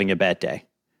she was having a bad day.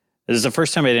 This is the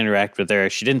first time I'd interact with her.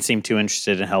 She didn't seem too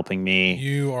interested in helping me.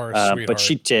 You are a sweetheart. But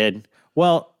she did.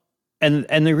 Well, and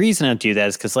the reason I do that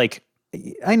is because, like,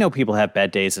 I know people have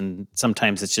bad days, and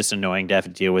sometimes it's just annoying to have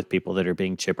to deal with people that are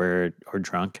being chipper or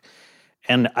drunk.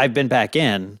 And I've been back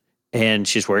in, and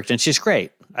she's worked, and she's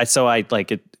great. So I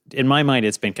like it. In my mind,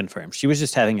 it's been confirmed. She was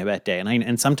just having a bad day,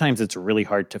 and sometimes it's really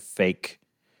hard to fake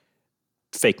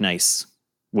nice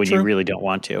when you really don't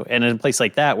want to. And in a place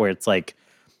like that, where it's like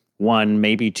one,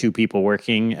 maybe two people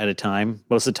working at a time.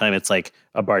 Most of the time, it's like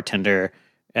a bartender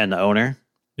and the owner.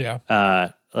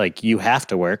 Yeah. Like you have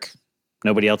to work.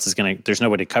 Nobody else is there's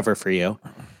nobody to cover for you.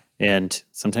 And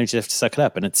sometimes you have to suck it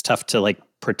up. And it's tough to like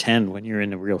pretend when you're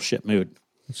in a real shit mood.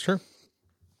 It's true.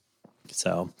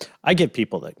 So I give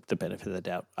people the benefit of the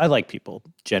doubt. I like people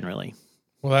generally.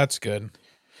 Well, that's good.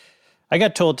 I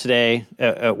got told today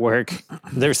at work,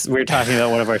 we were talking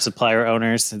about one of our supplier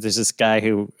owners. There's this guy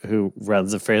who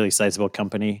runs a fairly sizable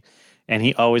company, and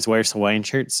he always wears Hawaiian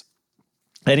shirts.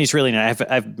 And he's really nice.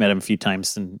 I've met him a few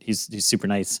times, and he's super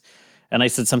nice. And I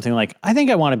said something like, I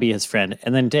think I want to be his friend.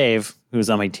 And then Dave, who's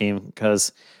on my team,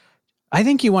 goes, I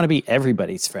think you want to be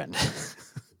everybody's friend.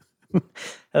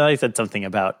 And I said something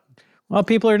about, well,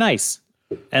 people are nice.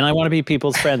 And I want to be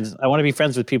people's friends. I want to be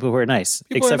friends with people who are nice,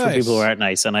 for people who aren't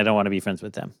nice, and I don't want to be friends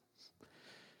with them.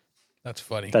 That's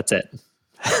funny. That's it.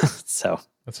 So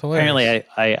that's hilarious.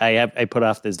 Apparently, I put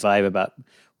off this vibe about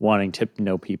wanting to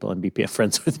know people and be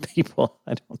friends with people.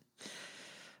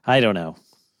 I don't know.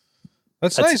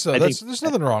 That's nice though. There's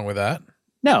nothing wrong with that.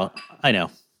 No, I know.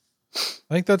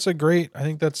 I think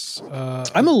that's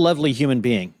I'm a lovely human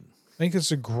being. I think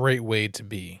it's a great way to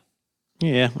be.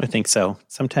 Yeah, I think so.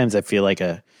 Sometimes I feel like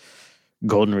a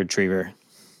golden retriever.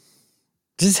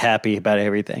 Just happy about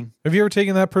everything. Have you ever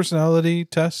taken that personality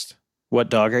test?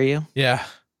 What dog are you? Yeah.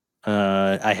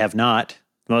 I have not.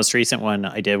 The most recent one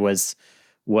I did was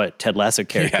what Ted Lasso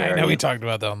character. Yeah, I know we talked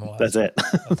about that on the last. That's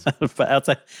it. But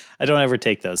outside, I don't ever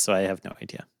take those, so I have no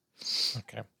idea.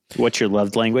 Okay. What's your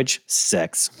love language?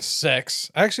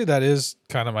 Sex. Actually, that is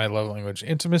kind of my love language.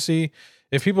 Intimacy.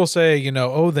 If people say,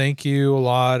 oh, thank you a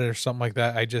lot or something like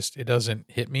that, it doesn't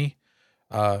hit me.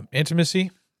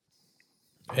 Intimacy.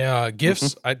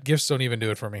 Gifts. Gifts don't even do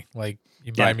it for me. Like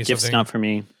you buy me gifts something. Not for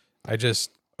me. I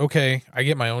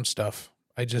get my own stuff.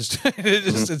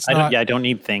 It's not. I don't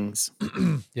need things.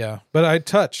 Yeah, but I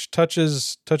touch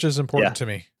is important to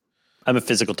me. I'm a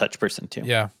physical touch person too.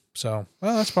 Yeah. So,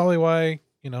 well, that's probably why,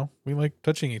 we like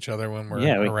touching each other when we're we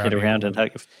get around and hug.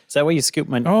 Is that why you scoop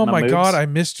my? Oh my moves? God, I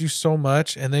missed you so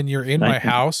much, and then you're in my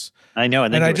house. I know,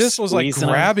 and I just was like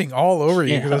grabbing all over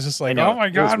you because I was just like, oh my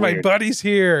God, my buddy's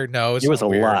here. No, it was a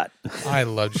lot. I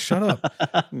loved. Shut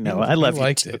up. No, I love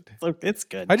liked it. It's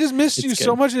good. I just missed you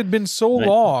so much. It had been so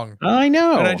long. I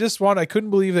know, and I couldn't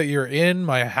believe that you're in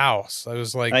my house. I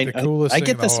was like the coolest. I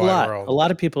get this a lot. A lot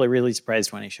of people are really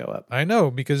surprised when I show up. I know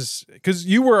because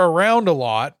you were around a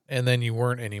lot and then you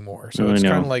weren't anymore. So it's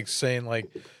kind of like saying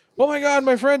like, oh my God,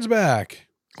 my friend's back.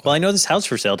 Well, I know this house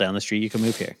for sale down the street. You can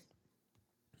move here.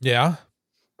 Yeah.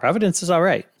 Providence is all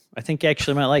right. I think you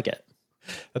actually might like it.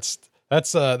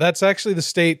 That's actually the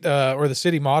state or the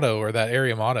city motto or that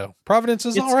area motto. Providence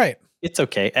is all right. It's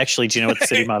okay. Actually, do you know what the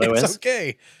city motto is? It's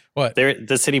okay. What?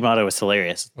 The city motto is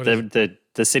hilarious. The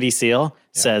city seal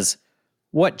says,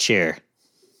 "What cheer?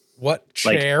 What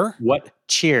chair? Like, what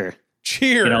cheer?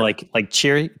 Cheer. Like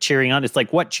cheering on. It's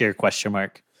like what cheer? Question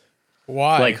mark.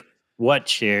 Why? Like what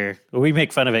cheer? We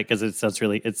make fun of it because it sounds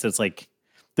really. It says like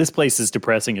this place is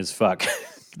depressing as fuck.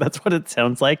 That's what it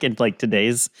sounds like in like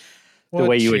today's the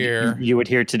way you would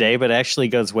hear today, but it actually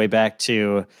goes way back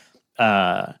to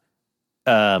a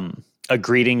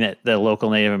greeting that the local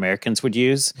Native Americans would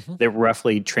use that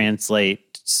roughly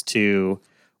translates to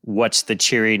what's the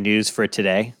cheery news for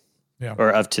today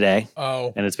or of today.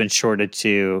 Oh, and it's been shorted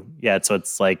to so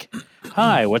it's like,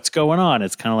 hi, what's going on?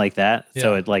 It's kind of like that. Yeah.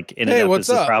 So it like ended up as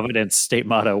the Providence state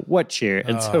motto, what cheer?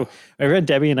 And so my friend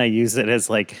Debbie and I use it as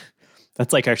like.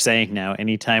 That's like our saying now.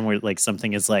 Anytime we're like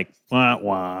something is like wah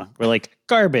wah, we're like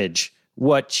garbage.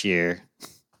 What cheer?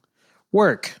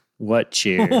 Work. What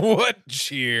cheer? What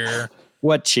cheer?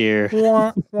 What cheer? Pretty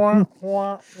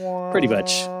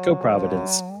much. Go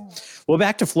Providence. Well,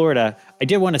 back to Florida. I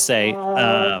did want to say,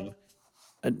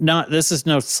 this is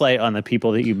no slight on the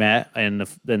people that you met and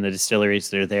the distilleries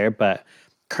that are there, but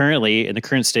currently in the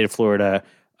current state of Florida,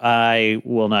 I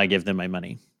will not give them my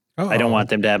money. I don't want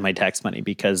them to have my tax money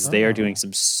because they are doing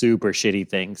some super shitty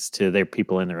things to their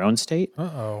people in their own state.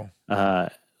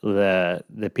 The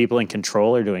people in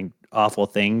control are doing awful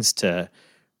things to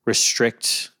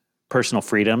restrict personal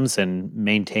freedoms and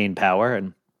maintain power.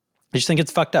 And I just think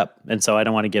it's fucked up. And so I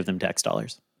don't want to give them tax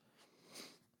dollars.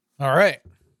 All right.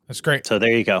 That's great. So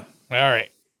there you go. All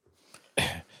right.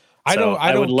 I don't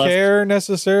care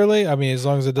necessarily. I mean, as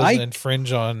long as it doesn't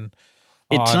infringe on...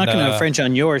 It's not going to infringe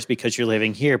on yours because you're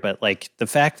living here, but like the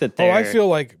fact that I feel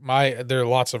like there are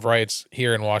lots of rights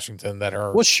here in Washington that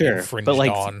are infringed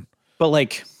on. But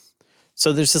like,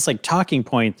 so there's this like talking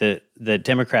point that the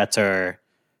Democrats are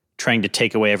trying to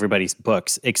take away everybody's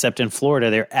books, except in Florida,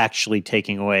 they're actually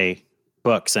taking away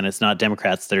books and it's not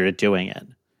Democrats that are doing it.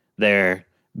 They're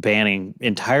banning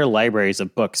entire libraries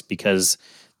of books because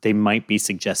they might be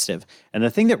suggestive. And the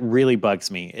thing that really bugs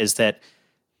me is that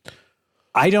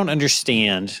I don't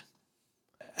understand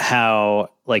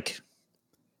how, like,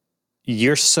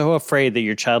 you're so afraid that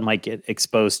your child might get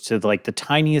exposed to, like, the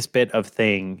tiniest bit of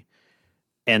thing,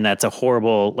 and that's a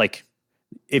horrible, like,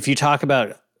 if you talk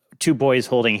about two boys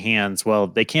holding hands, well,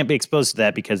 they can't be exposed to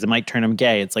that because it might turn them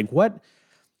gay. It's like, what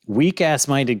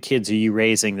weak-ass-minded kids are you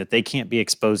raising that they can't be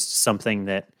exposed to something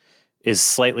that is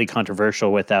slightly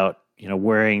controversial without,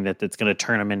 worrying that it's going to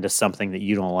turn them into something that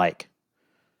you don't like?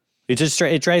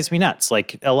 It drives me nuts.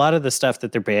 Like a lot of the stuff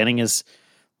that they're banning is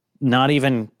not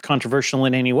even controversial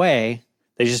in any way.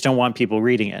 They just don't want people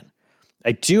reading it.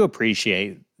 I do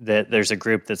appreciate that there's a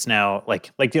group that's now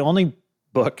like the only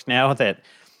book now that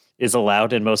is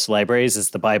allowed in most libraries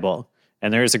is the Bible.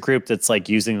 And there is a group that's like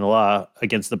using the law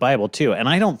against the Bible too. And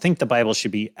I don't think the Bible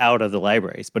should be out of the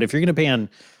libraries. But if you're going to ban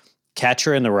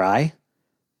Catcher in the Rye,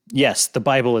 yes, the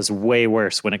Bible is way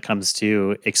worse when it comes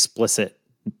to explicit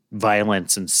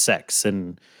violence and sex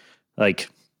and like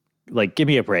give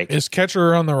me a break. Is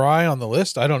Catcher on the Rye on the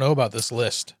list? I don't know about this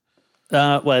list.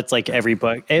 Well, it's like every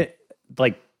book.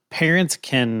 Like parents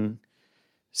can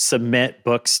submit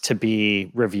books to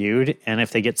be reviewed, and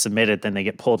if they get submitted, then they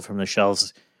get pulled from the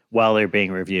shelves while they're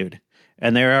being reviewed.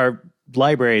 And there are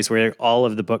libraries where all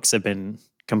of the books have been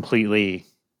completely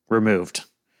removed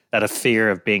out of fear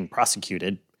of being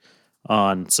prosecuted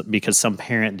because some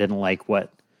parent didn't like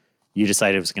what you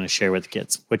decided was going to share with the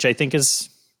kids, which I think is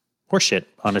horseshit,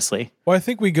 honestly. Well,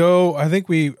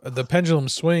 the pendulum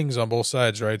swings on both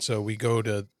sides, right? So we go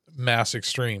to mass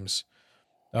extremes,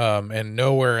 and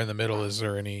nowhere in the middle is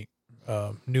there any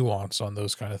nuance on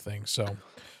those kind of things. So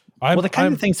Well, the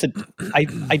kind of things that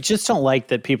I just don't like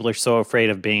that people are so afraid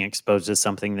of being exposed to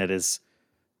something that is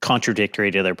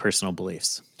contradictory to their personal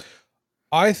beliefs.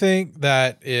 I think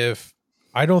that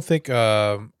I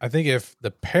think if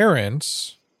the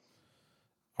parents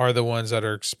are the ones that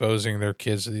are exposing their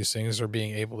kids to these things or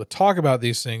being able to talk about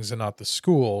these things and not the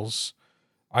schools,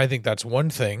 I think that's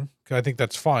one thing. I think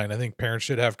that's fine. I think parents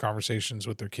should have conversations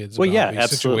with their kids about these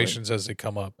situations as they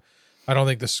come up. I don't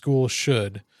think the school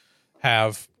should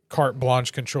have carte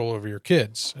blanche control over your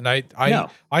kids. And I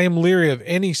am leery of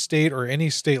any state or any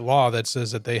state law that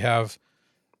says that they have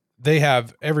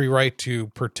every right to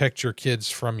protect your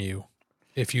kids from you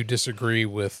if you disagree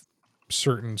with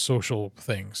certain social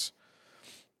things.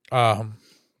 Because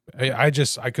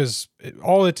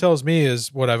all it tells me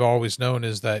is what I've always known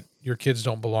is that your kids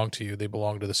don't belong to you. They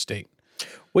belong to the state.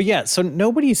 Well, yeah. So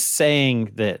nobody's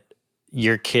saying that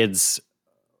your kids,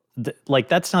 like,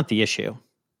 that's not the issue.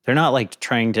 They're not like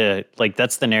trying to, like,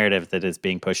 that's the narrative that is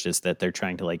being pushed, is that they're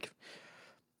trying to like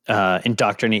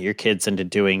indoctrinate your kids into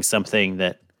doing something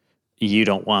that you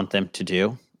don't want them to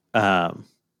do.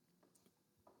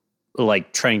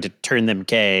 Like trying to turn them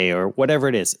gay or whatever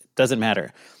it is. It doesn't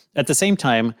matter. At the same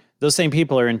time, those same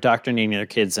people are indoctrinating their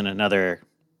kids in another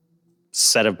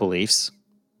set of beliefs,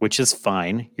 which is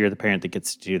fine. You're the parent that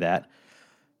gets to do that.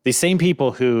 The same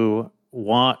people who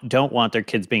don't want their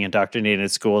kids being indoctrinated in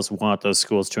schools want those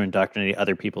schools to indoctrinate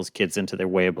other people's kids into their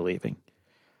way of believing.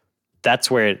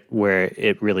 That's where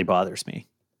it really bothers me.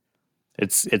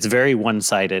 It's very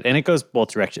one-sided, and it goes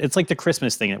both directions. It's like the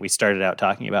Christmas thing that we started out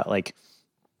talking about. Like,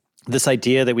 this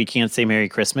idea that we can't say Merry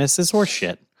Christmas is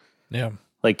horseshit. Yeah.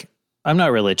 Like, I'm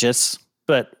not religious,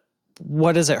 but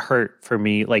what does it hurt for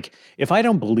me? Like, if I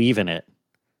don't believe in it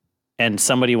and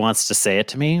somebody wants to say it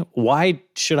to me, why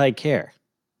should I care?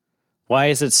 Why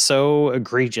is it so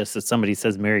egregious that somebody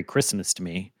says Merry Christmas to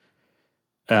me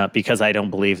because I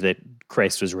don't believe that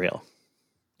Christ was real?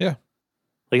 Yeah.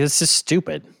 Like, it's just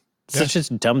stupid. It's such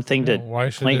a dumb thing to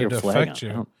plant your flag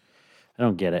on. I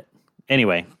don't get it.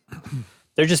 Anyway,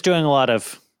 they're just doing a lot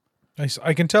of...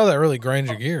 I can tell that really grinds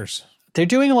your gears. They're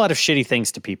doing a lot of shitty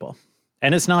things to people.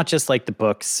 And it's not just like the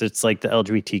books. It's like the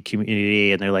LGBT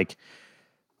community. And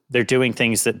they're doing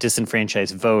things that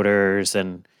disenfranchise voters.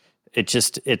 And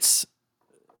it's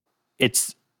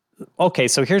okay.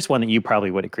 So here's one that you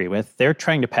probably would agree with. They're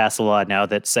trying to pass a law now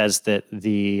that says that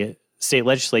the state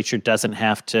legislature doesn't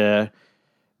have to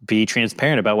be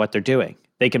transparent about what they're doing.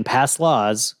 They can pass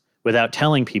laws without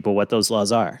telling people what those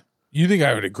laws are. You think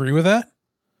I would agree with that?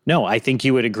 No, I think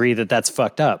you would agree that that's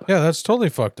fucked up. Yeah, that's totally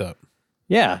fucked up.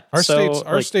 Yeah.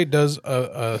 Our state does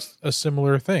a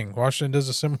similar thing. Washington does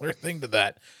a similar thing to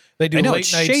that. They do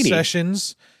late night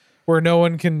sessions where no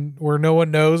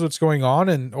one knows what's going on,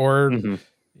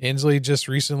 Inslee just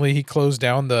recently he closed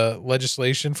down the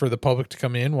legislation for the public to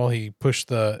come in while he pushed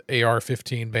the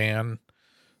AR-15 ban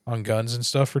on guns and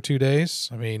stuff for 2 days.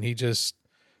 I mean,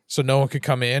 so no one could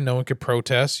come in, no one could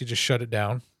protest. He just shut it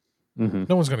down. Mm-hmm.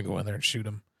 No one's going to go in there and shoot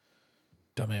him.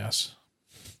 Dumbass.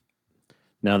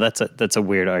 No, that's a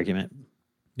weird argument.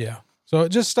 Yeah. So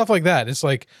just stuff like that. It's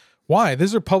like, why?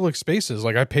 These are public spaces.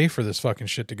 Like, I pay for this fucking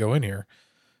shit to go in here.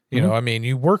 You know, I mean,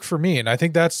 you work for me. And I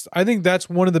think that's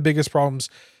one of the biggest problems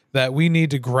that we need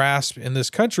to grasp in this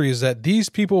country is that these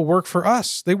people work for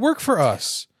us. They work for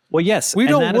us. Well, yes. We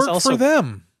don't work for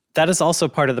them. That is also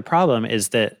part of the problem, is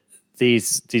that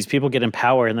these people get in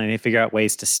power and then they figure out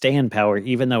ways to stay in power,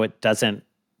 even though it doesn't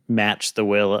match the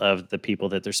will of the people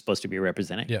that they're supposed to be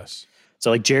representing. Yes.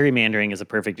 So like gerrymandering is a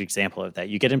perfect example of that.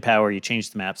 You get in power, you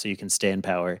change the map so you can stay in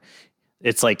power.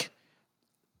 It's like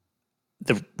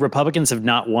the Republicans have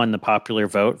not won the popular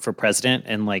vote for president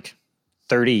in like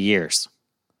 30 years,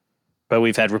 but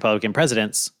we've had Republican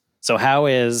presidents. So how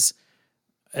is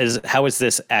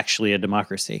this actually a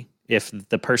democracy if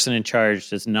the person in charge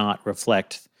does not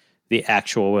reflect the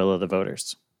actual will of the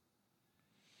voters?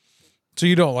 So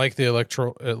you don't like the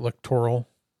electoral?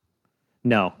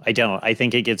 No, I don't. I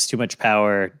think it gives too much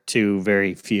power to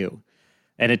very few.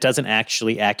 And it doesn't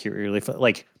actually accurately,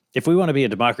 like, if we want to be a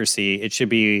democracy, it should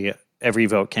be every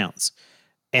vote counts.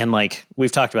 And like,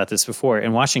 we've talked about this before,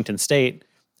 in Washington state,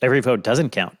 every vote doesn't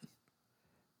count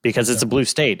because it's a blue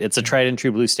state. It's a tried and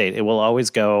true blue state. It will always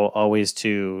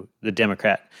to the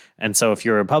Democrat. And so if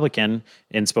you're a Republican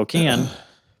in Spokane,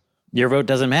 your vote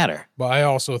doesn't matter. But I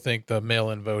also think the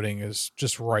mail-in voting is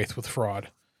just rife with fraud.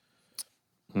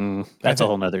 That's a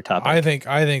whole nother topic. I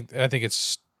think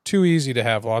it's too easy to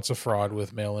have lots of fraud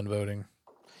with mail-in voting.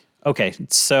 Okay,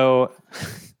 so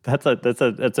that's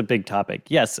a big topic.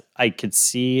 Yes, I could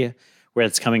see where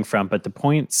it's coming from, but the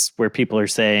points where people are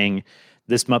saying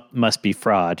this must be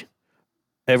fraud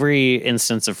every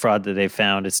instance of fraud that they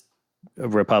found is a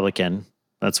Republican.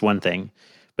 That's one thing.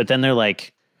 But then they're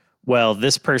like, well,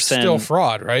 this person Still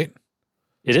fraud, right?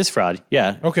 It is fraud.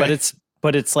 Yeah. Okay.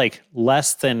 But it's like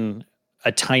less than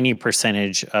a tiny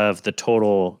percentage of the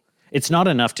total. It's not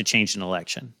enough to change an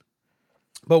election.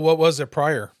 But what was it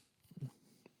prior?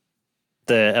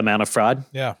 The amount of fraud?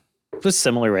 Yeah. It was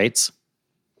similar rates.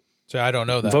 So I don't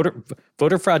know that.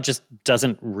 Voter fraud just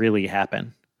doesn't really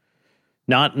happen.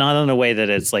 Not in a way that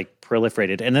it's like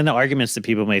proliferated. And then the arguments that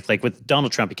people make, like with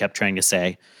Donald Trump, he kept trying to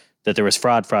say that there was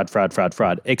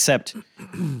fraud, except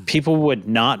people would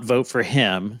not vote for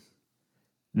him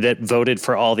that voted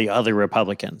for all the other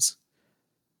Republicans.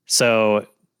 So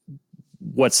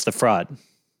what's the fraud?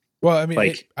 Well, I mean,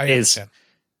 like, I understand.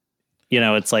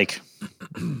 It's like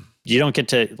you don't get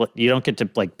to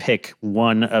like pick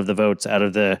one of the votes out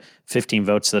of the 15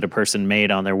 votes that a person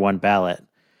made on their one ballot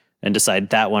and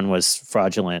decide that one was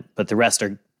fraudulent, but the rest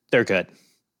they're good.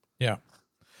 Yeah.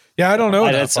 Yeah, I don't know.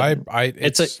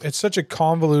 It's such a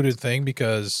convoluted thing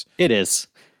because it is.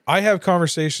 I have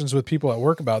conversations with people at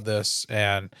work about this,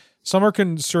 and some are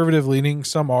conservative leaning,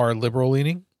 some are liberal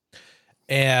leaning.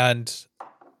 And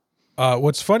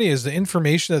what's funny is the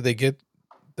information that they get,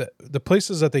 the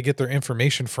places that they get their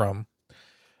information from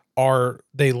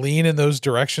they lean in those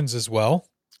directions as well.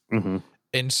 Mm-hmm.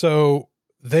 And so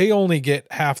they only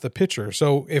get half the picture.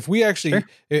 So if we actually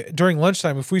during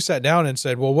lunchtime, if we sat down and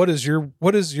said, well, what does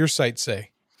your site say?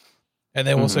 And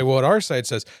then we'll say, well, what our site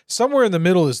says, somewhere in the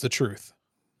middle is the truth.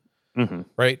 Mm-hmm.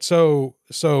 Right. So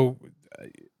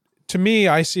to me,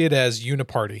 I see it as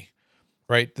uniparty,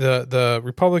 right? The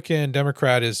Republican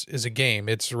Democrat is a game.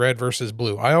 It's red versus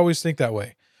blue. I always think that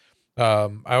way. I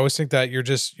always think that you're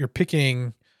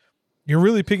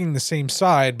really picking the same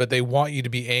side, but they want you to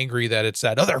be angry that it's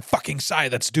that other fucking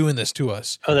side that's doing this to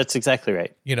us. Oh, that's exactly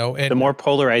right. And the more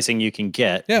polarizing you can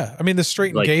get. Yeah. I mean, the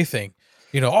straight and gay thing,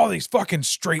 all these fucking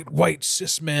straight white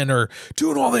cis men are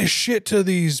doing all this shit to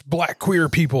these black queer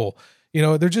people.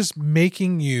 They're just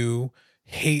making you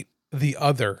hate the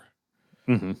other.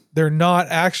 Mm-hmm. They're not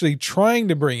actually trying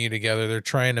to bring you together. They're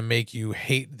trying to make you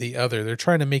hate the other. They're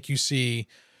trying to make you see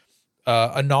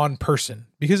a non-person,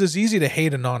 because it's easy to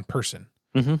hate a non-person.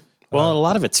 Mm-hmm. Well, a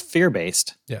lot of it's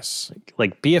fear-based. Yes.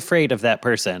 Like be afraid of that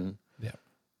person.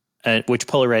 Yeah. Which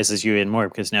polarizes you in more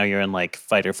because now you're in like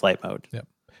fight or flight mode. Yeah.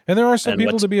 And there are some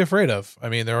people to be afraid of. I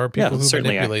mean, there are people who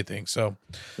manipulate things. So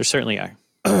there certainly are.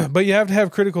 But you have to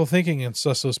have critical thinking and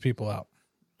suss those people out.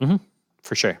 Mm-hmm.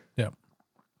 For sure. Yeah.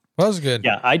 Well, that was good.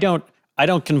 Yeah. I don't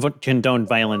condone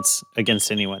violence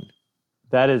against anyone.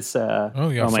 That is, you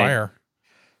got fire.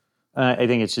 I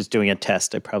think it's just doing a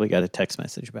test. I probably got a text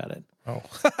message about it. Oh.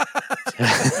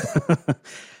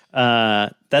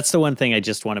 That's the one thing I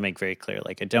just want to make very clear.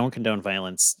 Like, I don't condone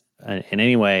violence in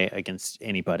any way against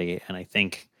anybody. And I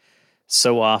think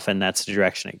so often that's the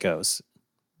direction it goes.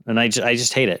 And I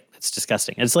just hate it. It's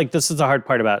disgusting. It's like, this is the hard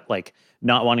part about like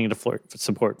not wanting to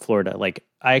support Florida. Like,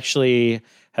 I actually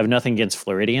have nothing against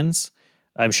Floridians.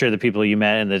 I'm sure the people you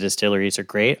met in the distilleries are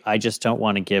great. I just don't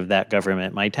want to give that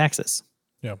government my taxes.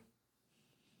 Yeah.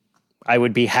 I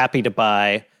would be happy to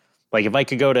buy, like if I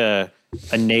could go to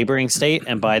a neighboring state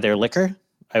and buy their liquor,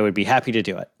 I would be happy to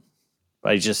do it.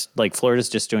 But I just, like, Florida's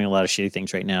just doing a lot of shitty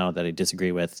things right now that I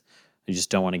disagree with. I just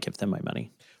don't want to give them my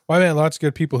money. Well, I met lots of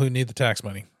good people who need the tax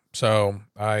money. So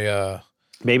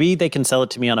maybe they can sell it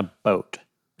to me on a boat.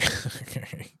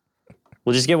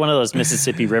 We'll just get one of those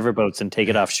Mississippi river boats and take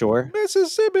it offshore.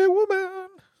 Mississippi woman.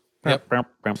 Yep.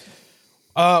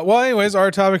 Well, anyways,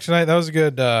 our topic tonight, that was a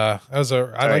good, that was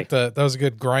a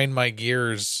good grind my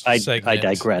gears segment. I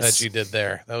digress. That you did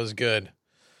there. That was good.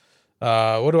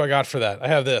 What do I got for that? I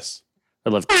have this. I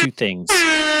love two things.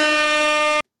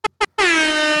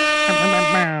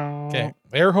 Okay.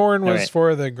 Air horn was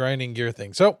for the grinding gear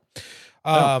thing. So,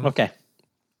 okay.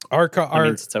 It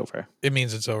means it's over. It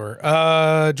means it's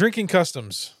over. Drinking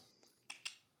customs.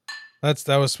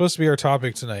 That was supposed to be our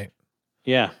topic tonight.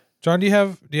 Yeah. John, do you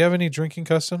have any drinking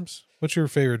customs? What's your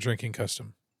favorite drinking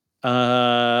custom?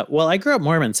 Well, I grew up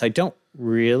Mormon, so I don't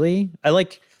really. I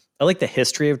like the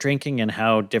history of drinking and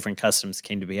how different customs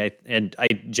came to be. I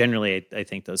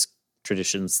think those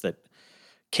traditions that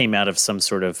came out of some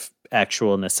sort of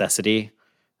actual necessity,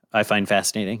 I find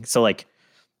fascinating. So, like,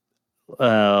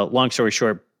 long story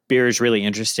short, beer is really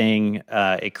interesting.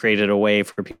 It created a way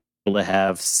for people to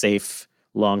have safe,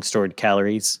 long stored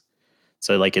calories.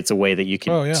 So, like, it's a way that you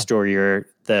can store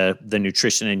the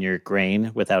nutrition in your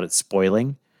grain without it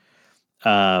spoiling.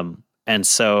 And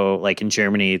so, like, in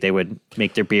Germany, they would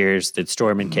make their beers, they'd store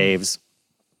them in caves.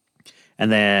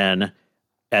 And then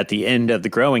at the end of the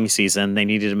growing season, they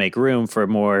needed to make room for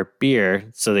more beer.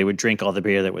 So they would drink all the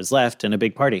beer that was left in a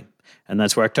big party. And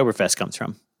that's where Oktoberfest comes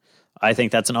from. I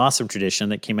think that's an awesome tradition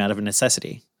that came out of a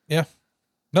necessity. Yeah.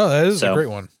 No, that is a great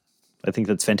one. I think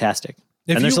that's fantastic.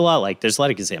 There's a lot of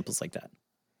examples like that.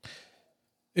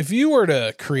 If you were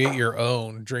to create your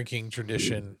own drinking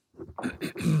tradition,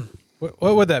 what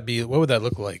would that be? What would that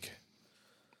look like?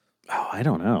 Oh, I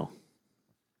don't know.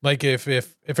 Like if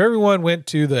everyone went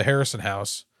to the Harrison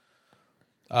house,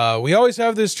 we always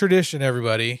have this tradition,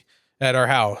 everybody, at our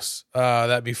house,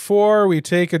 that before we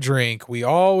take a drink, we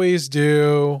always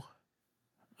do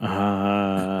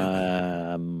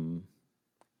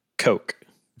Coke.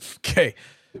 Okay.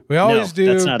 We always do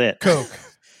that's not it. Coke.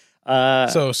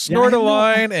 So snort a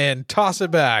line and toss it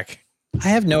back. I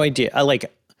have no idea. I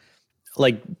like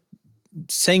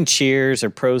saying cheers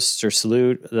or prost or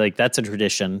salute. Like that's a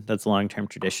tradition. That's a long-term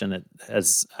tradition that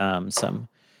has some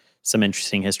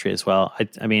interesting history as well.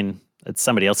 I mean, it's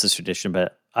somebody else's tradition,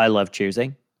 but I love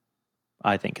cheersing.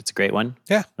 I think it's a great one.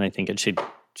 Yeah. And I think it should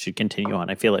continue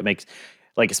on. I feel it makes,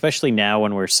 like, especially now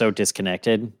when we're so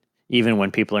disconnected, even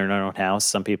when people are in their own house,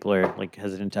 some people are like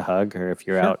hesitant to hug, or if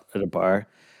you're out at a bar,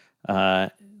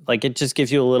 like it just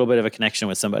gives you a little bit of a connection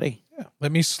with somebody. Yeah.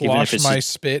 Let me slosh my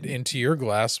spit into your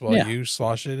glass while you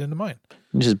slosh it into mine.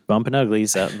 Just bumping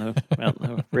uglies out in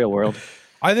the real world.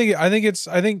 I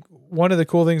think one of the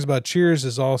cool things about cheers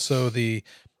is also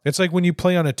it's like when you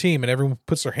play on a team and everyone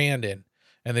puts their hand in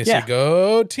and they say,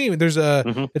 go team. There's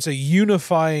it's a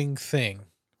unifying thing.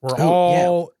 We're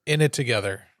all in it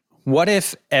together. What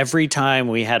if every time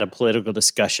we had a political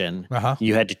discussion,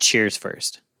 you had to cheers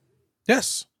first?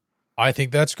 Yes. I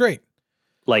think that's great.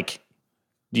 Like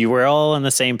you were all on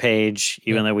the same page,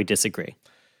 even though we disagree.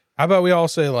 How about we all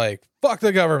say like, fuck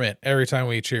the government every time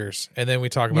we cheers. And then we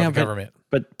talk about the government.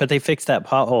 But they fixed that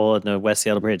pothole in the West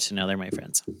Seattle Bridge. So now they're my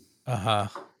friends.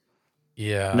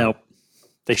 Yeah. Nope.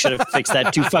 They should have fixed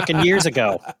that 2 fucking years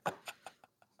ago.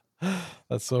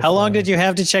 That's so How long did you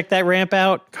have to check that ramp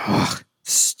out? Oh,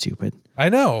 stupid. I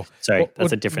know. Sorry,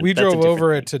 that's a different. We drove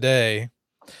over it today.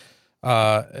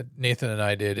 Nathan and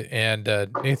I did, and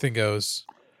Nathan goes,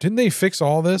 "Didn't they fix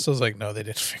all this?" I was like, "No, they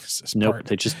didn't fix this part.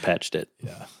 They just patched it."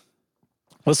 Yeah.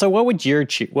 Well, so what would you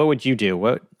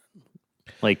do?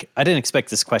 Like, I didn't expect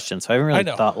this question, so I haven't really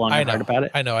thought long and hard about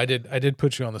it. I know. I did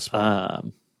put you on the spot.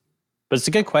 But it's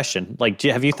a good question. Like,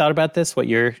 have you thought about this? What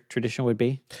your tradition would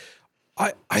be?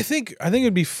 I think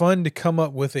it'd be fun to come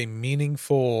up with a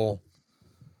meaningful,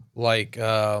 like,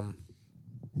 not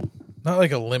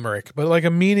like a limerick, but like a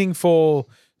meaningful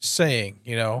saying.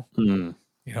 You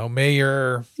know, may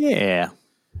your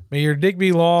dick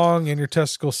be long and your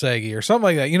testicle saggy, or something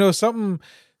like that. You know, something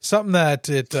that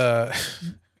it.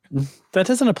 That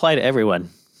doesn't apply to everyone.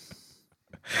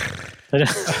 And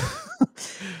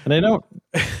I don't.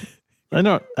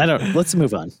 Let's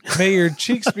move on. May your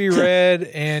cheeks be red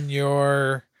and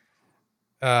your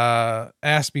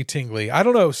ass be tingly. I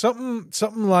don't know.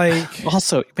 Something like.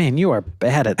 Also, man, you are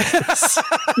bad at this.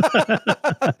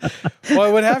 Well,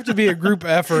 it would have to be a group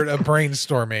effort of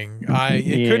brainstorming.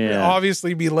 It couldn't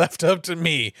obviously be left up to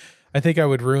me. I think I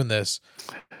would ruin this.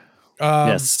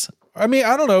 Yes. I mean,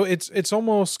 I don't know. It's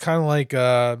almost kind of like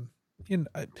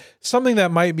something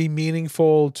that might be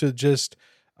meaningful to just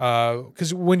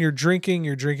because when you're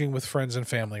drinking with friends and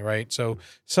family, right? So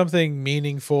something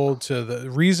meaningful to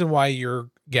the reason why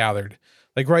you're gathered.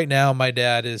 Like right now, my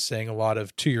dad is saying a lot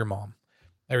of "to your mom"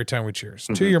 every time we cheers.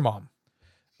 To your mom.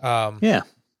 Yeah,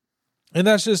 and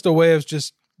that's just a way of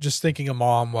just thinking of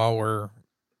mom while we're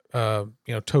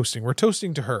toasting. We're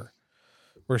toasting to her.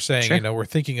 We're saying we're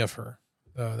thinking of her.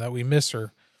 That we miss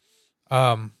her.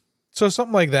 So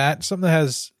something like that, something that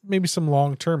has maybe some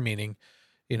long-term meaning,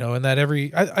 and that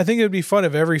I think it'd be fun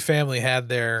if every family had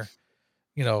their,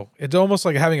 it's almost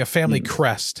like having a family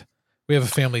crest. We have a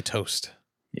family toast.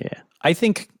 Yeah. I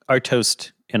think our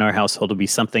toast in our household will be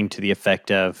something to the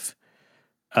effect of,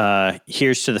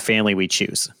 here's to the family we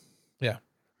choose. Yeah.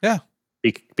 Yeah.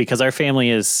 Because our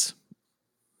family is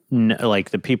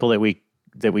like the people that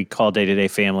we call day-to-day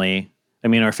family. I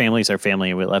mean, our family's our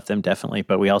family and we love them definitely,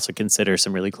 but we also consider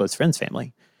some really close friends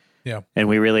family. Yeah. And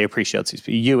we really appreciate these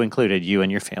people, you included, you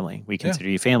and your family. We consider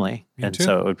you family. And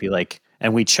so it would be like,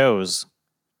 and we chose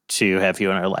to have you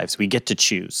in our lives. We get to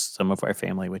choose some of our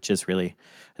family, which is really,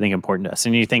 I think, important to us.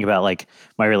 And you think about like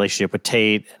my relationship with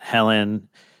Tate and Helen,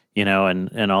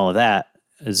 and all of that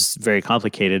is very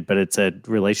complicated, but it's a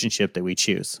relationship that we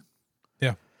choose.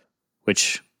 Yeah.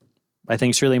 Which I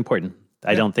think is really important.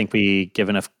 I don't think we give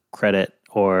enough credit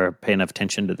or pay enough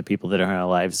attention to the people that are in our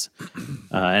lives.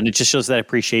 And it just shows that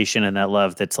appreciation and that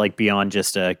love that's like beyond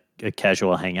just a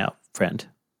casual hangout friend.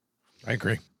 I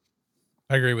agree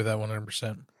with that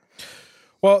 100%.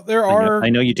 Well, there are... I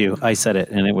know you do. I said it,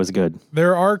 and it was good.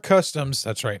 There are customs,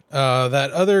 that's right,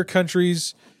 that other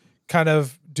countries kind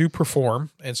of do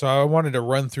perform. And so I wanted to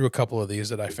run through a couple of these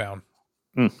that I found.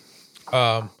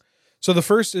 So the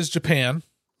first is Japan.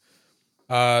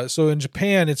 So in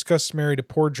Japan, it's customary to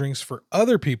pour drinks for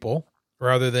other people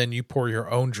rather than you pour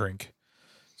your own drink.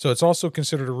 So it's also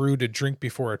considered rude to drink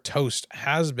before a toast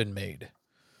has been made.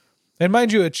 And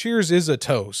mind you, a cheers is a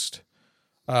toast.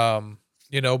 But,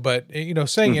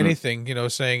 saying anything,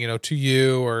 saying, to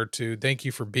you or to thank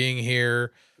you for being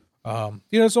here.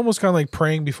 It's almost kind of like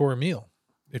praying before a meal,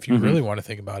 if you really want to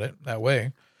think about it that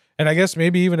way. And I guess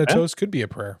maybe even a toast could be a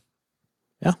prayer.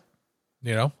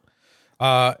 Yeah.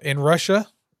 In Russia,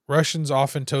 Russians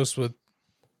often toast with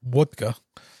vodka.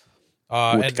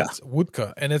 And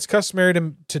it's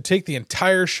customary to take the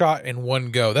entire shot in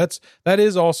one go. That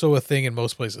is also a thing in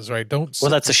most places, right?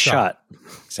 That's a shot.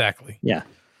 Exactly. Yeah.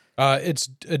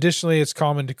 It's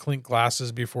common to clink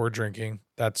glasses before drinking.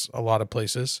 That's a lot of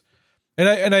places.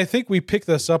 And I think we pick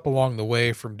this up along the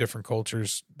way from different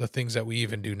cultures, the things that we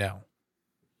even do now.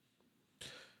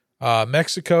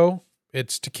 Mexico,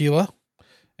 it's tequila,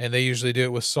 and they usually do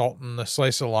it with salt and a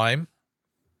slice of lime.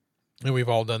 And we've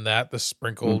all done that. The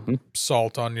sprinkled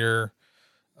salt on your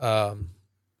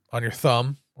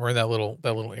thumb or in that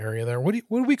little area there. What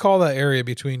do we call that area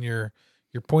between your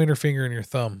pointer finger and your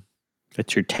thumb?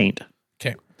 It's your taint.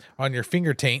 Okay. On your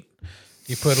finger taint,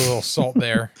 you put a little salt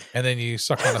there, and then you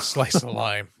suck on a slice of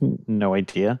lime. No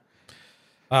idea.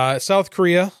 South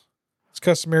Korea, it's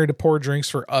customary to pour drinks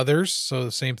for others. So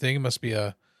the same thing. It must be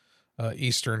a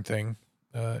Eastern thing,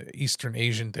 Eastern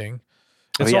Asian thing.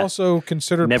 It's also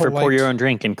considered never polite. pour your own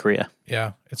drink in Korea.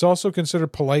 Yeah. It's also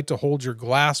considered polite to hold your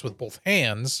glass with both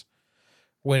hands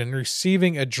when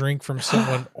receiving a drink from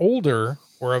someone older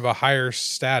or of a higher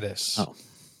status. Oh.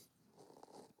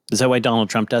 Is that why Donald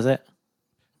Trump does it?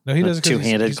 No, he does it because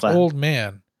he's an old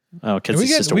man. Oh,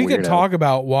 because we can talk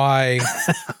about why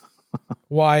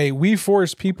we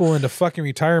force people into fucking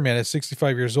retirement at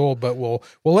 65 years old, but we'll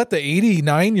let the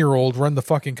 89-year-old run the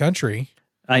fucking country.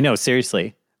 I know,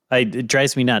 seriously. It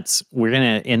drives me nuts. We're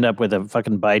going to end up with a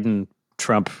fucking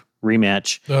Biden-Trump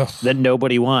rematch that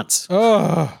nobody wants.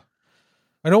 I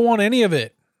don't want any of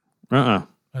it. I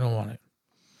don't want it.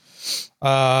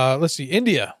 Let's see.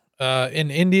 India.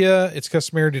 In India, it's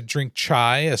customary to drink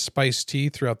chai, a spiced tea,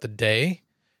 throughout the day.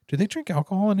 Do they drink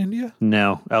alcohol in India?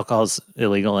 No, alcohol's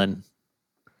illegal in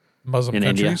Muslim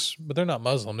countries, India. But they're not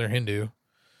Muslim; they're Hindu.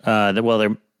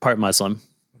 They're part Muslim.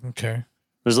 Okay,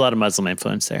 there's a lot of Muslim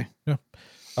influence there. Yeah,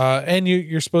 and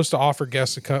you're supposed to offer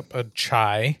guests a cup of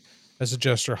chai as a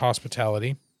gesture of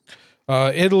hospitality.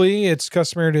 Italy, it's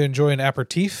customary to enjoy an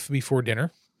aperitif before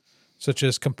dinner, such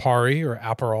as Campari or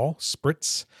Aperol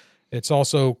Spritz. It's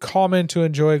also common to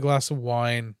enjoy a glass of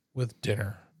wine with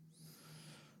dinner.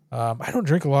 I don't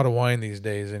drink a lot of wine these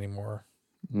days anymore.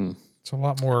 It's a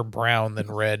lot more brown than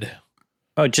red.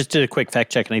 Oh, just did a quick fact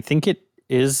check, and I think it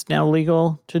is now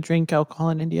legal to drink alcohol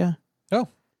in India. Oh.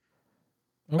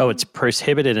 Okay. Oh, it's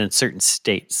prohibited in certain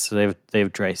states. So they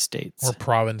have dry states. Or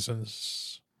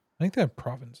provinces. I think they have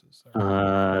provinces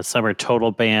there. Some are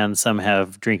total bans. Some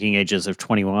have drinking ages of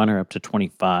 21 or up to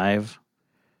 25.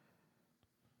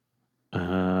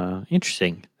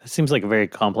 Interesting. That seems like a very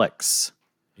complex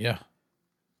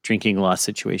drinking law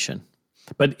situation.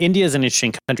 But India is an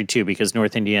interesting country too, because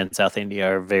North India and South India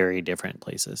are very different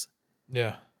places.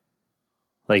 Yeah.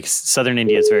 Like Southern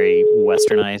India is very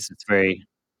westernized. It's very...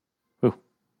 Ooh,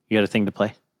 you got a thing to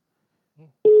play?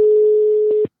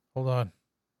 Hold on.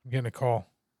 I'm getting a call.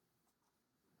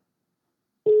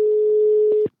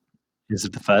 Is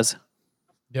it the fuzz?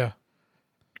 Yeah.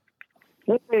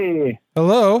 Hey.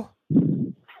 Hello.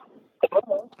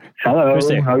 Hello.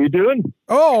 How you doing?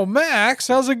 Oh, Max.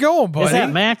 How's it going, buddy? Is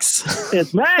that Max?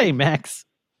 It's Max. Hey, Max.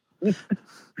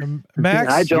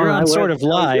 Max, you're on sort of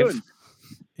live.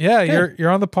 Yeah, you're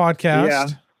on the podcast. Yeah.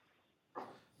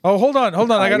 Oh, hold on. Hi,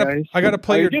 I gotta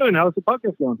play. How you doing? How's the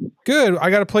podcast going? Good. I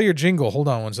gotta play your jingle. Hold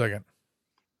on 1 second.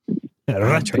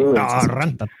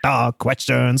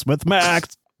 Questions with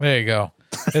Max. There you go.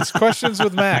 It's Questions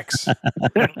with Max.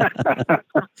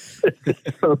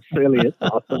 It's so silly. It's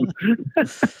awesome.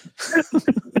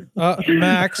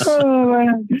 Max,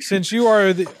 since you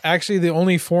are actually the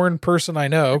only foreign person I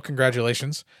know,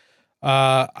 congratulations.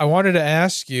 I wanted to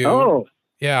ask you. Oh,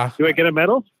 yeah. Do I get a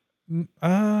medal?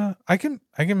 I can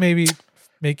maybe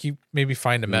make you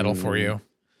find a medal for you.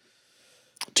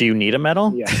 Do you need a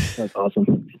medal? Yeah, that's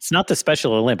awesome. It's not the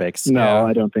Special Olympics. No,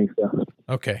 I don't think so.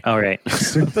 Okay. All right.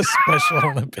 The Special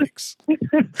Olympics.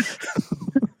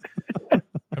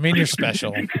 mean, you're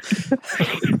special.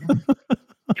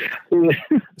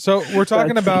 So we're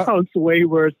talking about. Sounds way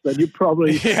worse than you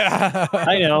probably. Yeah,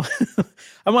 I know.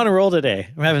 I'm on a roll today.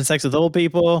 I'm having sex with old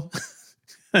people.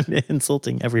 I'm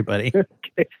insulting everybody.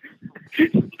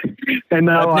 And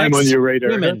now Up I'm next, on your radar.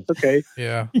 women. That's okay.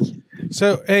 yeah.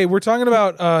 So hey, we're talking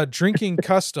about drinking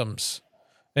customs,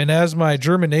 and as my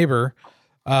German neighbor,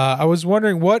 I was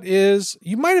wondering what is.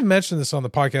 You might have mentioned this on the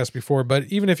podcast before, but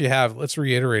even if you have, let's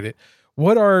reiterate it.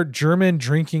 What are German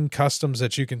drinking customs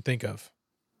that you can think of?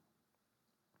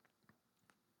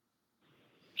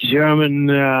 German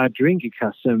drinking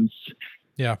customs.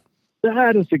 Yeah.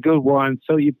 That is a good one.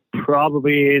 So you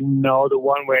probably know the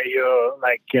one where you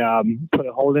put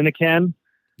a hole in a can.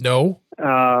 No.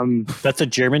 That's a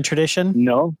German tradition?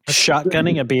 No.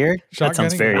 Shotgunning a beer? That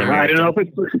sounds Shotgunning very a beer. I American. don't know if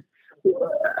it's.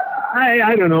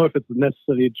 I don't know if it's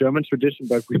necessarily a German tradition,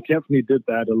 but we definitely did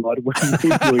that a lot when we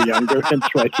were younger and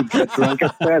tried to get drunk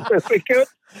as fast as we could.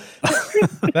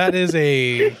 That is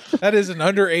an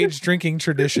underage drinking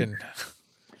tradition.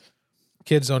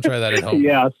 Kids don't try that at home.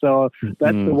 Yeah, so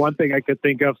that's the one thing I could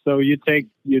think of. So you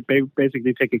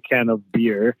basically take a can of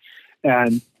beer,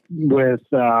 and with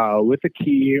a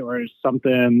key or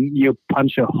something, you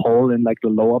punch a hole in like the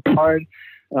lower part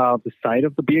of the side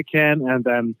of the beer can, and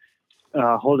then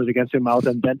hold it against your mouth,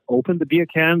 and then open the beer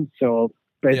can. So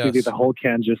basically, Yes. the whole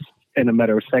can just in a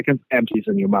matter of seconds empties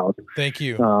in your mouth. Thank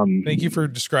you. Um, Thank you for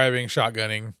describing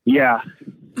shotgunning. Yeah.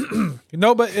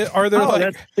 No, but are there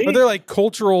Oh, like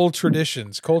cultural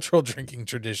drinking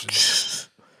traditions?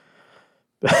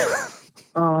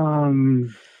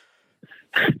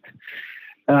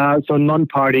 So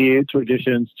non-party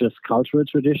traditions, just cultural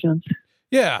traditions.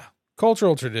 Yeah,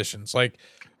 cultural traditions. Like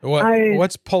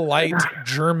what's polite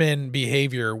German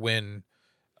behavior when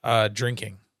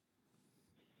drinking?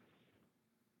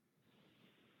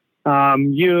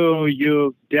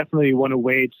 You definitely want to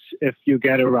wait if you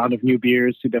get a round of new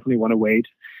beers. You definitely want to wait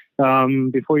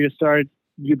before you start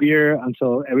your beer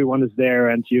until everyone is there,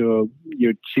 and you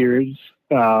cheers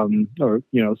or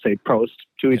say prost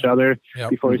to each other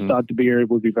before you start the beer. It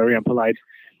would be very impolite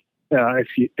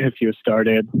if you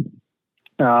started.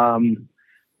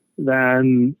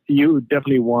 Then you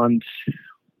definitely want.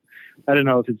 I don't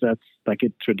know if that's like a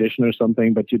tradition or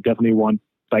something, but you definitely want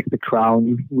like the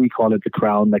crown. We call it the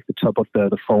crown, like the top of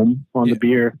the foam on the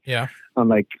beer. Yeah.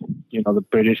 Unlike, the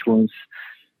British ones.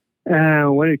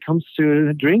 When it comes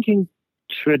to drinking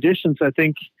traditions, I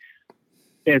think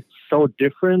it's so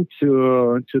different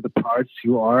to the parts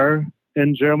you are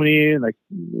in Germany. Like,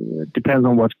 it depends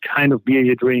on what kind of beer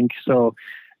you drink. So,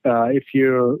 if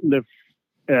you live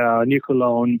near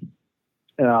Cologne,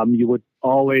 you would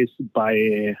always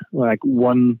buy like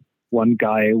one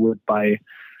guy would buy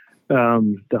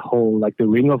the whole, like the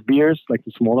ring of beers, like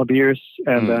the smaller beers,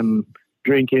 and then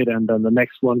drink it, and then the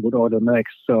next one would order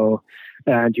next. So,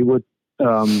 and you would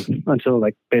until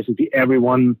like basically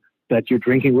everyone that you're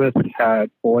drinking with had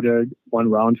ordered one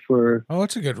round for. Oh,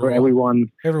 that's a good for rule.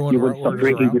 everyone. Everyone You would stop orders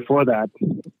drinking around. before that.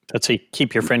 That's how you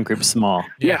keep your friend group small.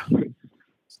 Yeah.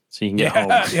 So you can get home.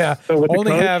 Yeah. So with the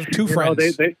Only coach, have two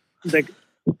friends. They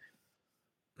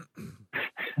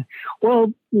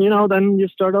well, then you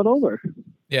start all over.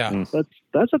 Yeah.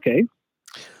 That's okay.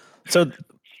 So this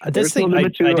There's no thing, I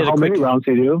limit to did a how quick many rounds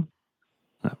you do.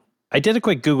 I did a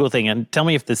quick Google thing, and tell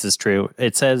me if this is true.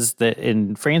 It says that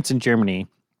in France and Germany,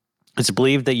 it's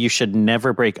believed that you should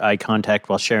never break eye contact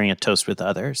while sharing a toast with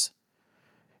others.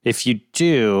 If you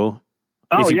do,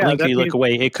 if you blink or you look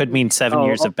away, it could mean 7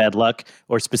 years of bad luck,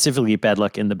 or specifically bad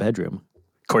luck in the bedroom.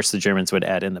 Of course, the Germans would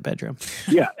add in the bedroom.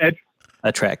 Yeah,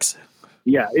 That tracks.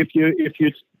 yeah. If you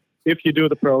do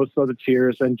the pros or the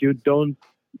cheers and you don't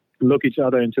look each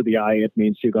other into the eye, it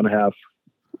means you're gonna have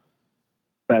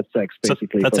bad sex,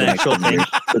 basically. So that's for an the next actual 10 thing. years.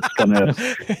 It's gonna.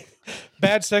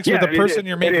 Bad sex Yeah, with the it person is.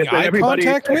 you're It making is. And eye everybody-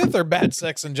 contact with, or bad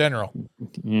sex in general?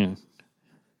 Yeah.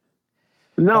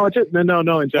 No, it's just, no. In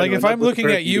general, Like if not I'm with looking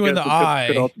the at you in the person, because it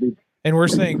could eye also be- and we're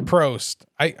saying prost,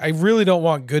 I really don't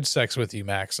want good sex with you,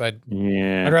 Max. I'd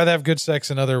rather have good sex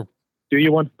in other. Do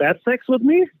you want bad sex with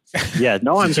me? Yeah.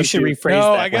 No, I'm you should confused. rephrase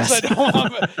No, that. I guess Wes. I don't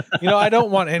want. I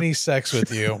don't want any sex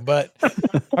with you. But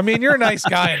I mean, you're a nice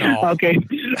guy and all. Okay.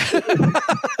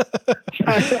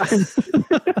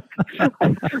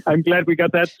 I'm glad we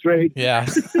got that straight. Yeah,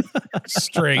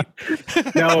 straight.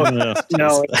 No.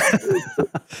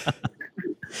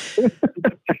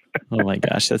 Oh my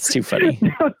gosh, that's too funny.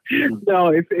 No,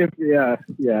 if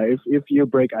you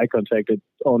break eye contact, it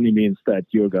only means that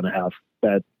you're gonna have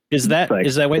bad. Is that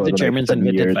sex why for the next Germans 7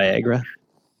 invented years. Viagra?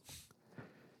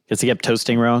 Because they kept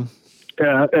toasting wrong?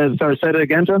 Sorry, say that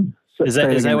again, John. Is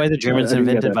that why the Germans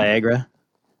invented Viagra?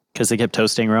 Because they kept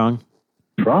toasting wrong.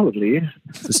 Probably.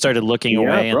 They started looking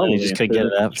away and then they just couldn't get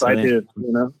it up. Tried to,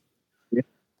 Yeah.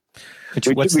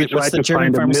 What's the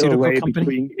German pharmaceutical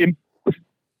company?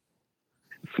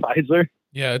 Pfizer.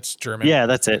 Yeah, it's German. Yeah,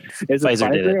 that's it. Is Pfizer it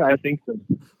Pfizer? did it. I think so.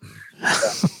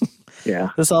 Yeah.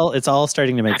 It's all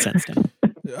starting to make sense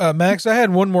now. Max, I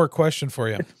had one more question for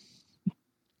you.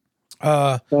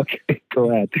 Okay,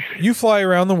 go ahead. You fly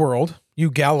around the world. You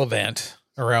gallivant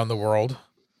around the world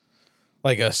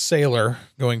like a sailor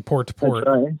going port to port.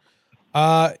 That's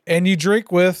right. And you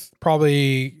drink with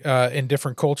probably in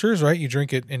different cultures, right? You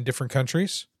drink it in different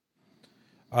countries.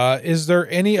 Is there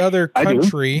any other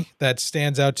country that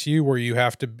stands out to you where you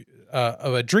have to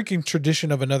of a drinking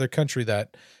tradition of another country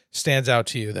that stands out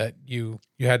to you that you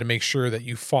had to make sure that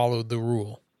you followed the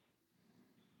rule?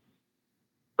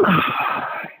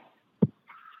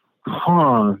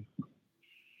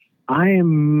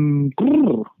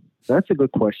 That's a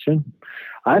good question.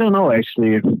 I don't know,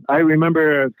 actually. I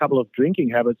remember a couple of drinking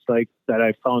habits like that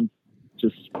I found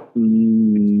just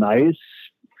nice.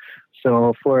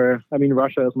 So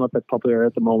Russia is not that popular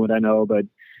at the moment, I know, but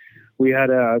we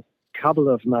had a couple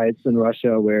of nights in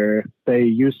Russia where they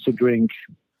used to drink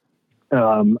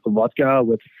vodka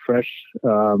with fresh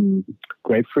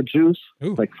grapefruit juice,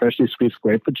 like freshly squeezed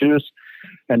grapefruit juice.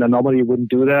 And I normally wouldn't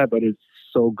do that, but it's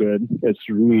so good. It's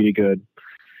really good.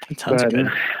 It sounds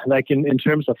good. Like in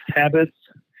terms of habits,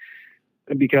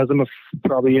 because I'm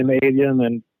probably an alien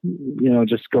and,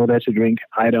 just go there to drink,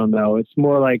 I don't know. It's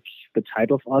more like the type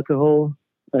of alcohol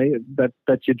that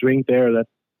you drink there that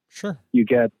sure you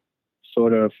get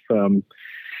sort of,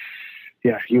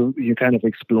 you kind of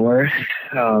explore.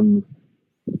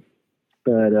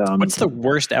 What's the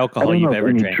worst alcohol you've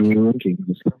ever drank?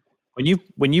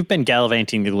 When you've been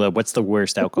gallivanting the globe, what's the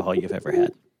worst alcohol you've ever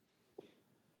had?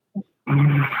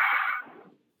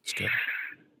 It's good.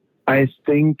 I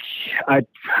think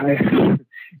the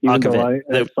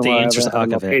answer's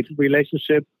Agave.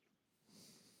 Relationship.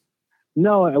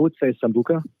 No, I would say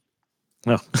Sambuca.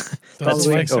 No, that's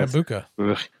like Sambuca.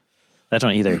 I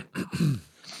don't either.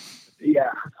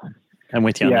 Yeah, I'm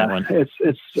with you on that one.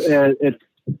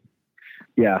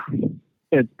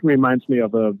 It reminds me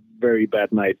of a very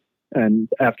bad night. And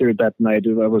after that night,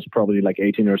 I was probably like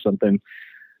 18 or something.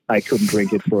 I couldn't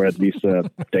drink it for at least a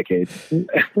decade.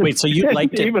 Wait, so you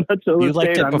liked it? Even until you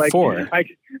liked it before? I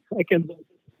can.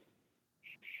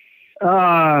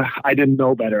 I didn't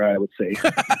know better, I would say.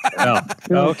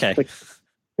 Okay.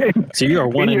 So you are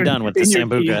one and done with the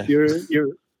Sambuca.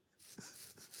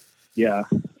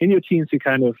 In your teens, you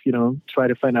kind of, try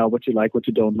to find out what you like, what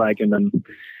you don't like, and then,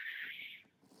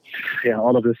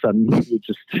 all of a sudden you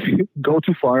just go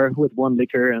too far with one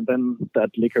liquor, and then that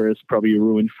liquor is probably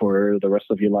ruined for the rest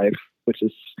of your life, which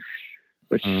is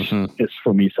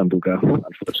for me Sambuca,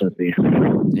 unfortunately.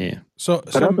 Yeah. So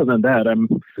other than that,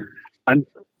 I'm.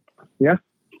 Yeah.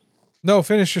 No,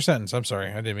 finish your sentence. I'm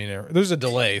sorry, I didn't mean to. There's a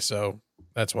delay, so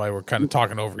that's why we're kind of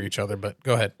talking over each other. But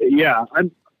go ahead. Yeah,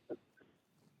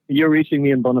 You're reaching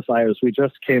me in Buenos Aires. We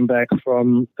just came back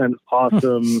from an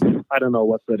awesome, I don't know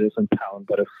what that is in pound,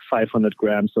 but a 500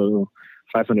 grams,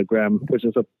 which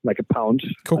is like a pound.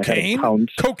 Cocaine?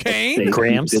 Cocaine?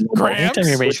 Grams?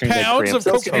 Pounds of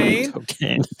cocaine?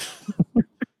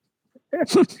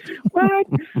 What?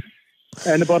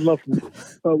 And a bottle of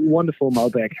wonderful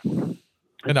Malbec.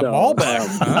 And a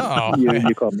Malbec?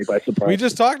 You caught me by surprise. We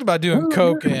just talked about doing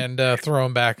Coke and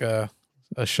throwing back a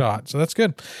shot, so that's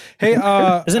good. Hey,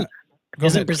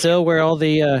 isn't Brazil where all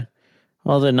the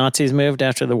Nazis moved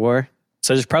after the war?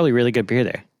 So there's probably really good beer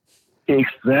there.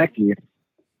 Exactly.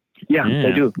 Yeah.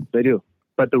 They do.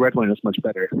 But the red wine is much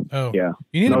better. Oh, yeah.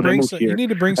 You need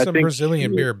to bring some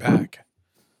Brazilian beer back.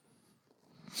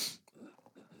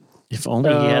 If only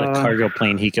he had a cargo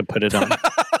plane, he could put it on.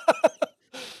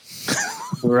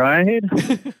 Right?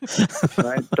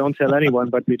 Don't tell anyone,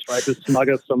 but we tried to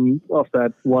smuggle some of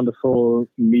that wonderful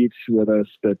meat with us,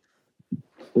 but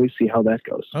we'll see how that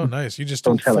goes. Oh, nice. You just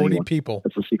told 40 anyone. People.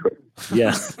 That's a secret.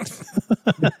 Yeah.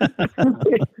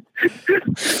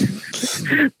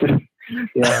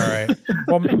 All right.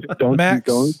 Well, Max,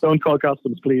 don't call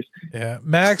customs, please. Yeah,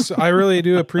 Max, I really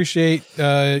do appreciate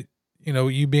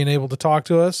you being able to talk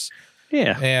to us.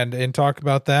 Yeah. And talk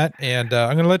about that. And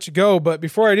I'm going to let you go. But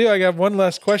before I do, I got one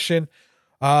last question.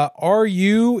 Are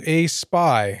you a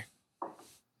spy?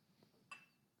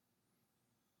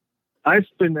 I've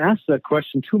been asked that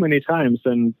question too many times,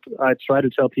 and I try to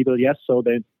tell people yes, so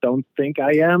they don't think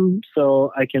I am,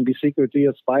 so I can be secretly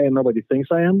a spy and nobody thinks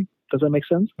I am. Does that make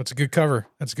sense? That's a good cover.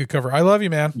 I love you,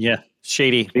 man. Yeah.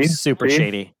 Shady. Super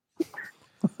shady.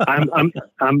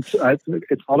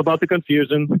 It's all about the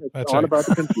confusion. It's all about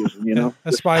the confusion, you know.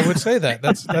 A spy would say that.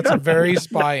 That's a very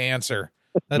spy answer.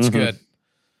 That's good.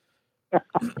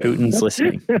 Putin's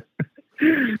listening.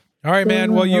 All right,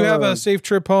 man. Well, you have a safe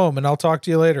trip home, and I'll talk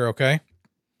to you later, okay?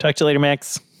 Talk to you later,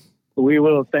 Max. We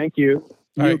will. Thank you.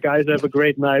 All you right. guys have a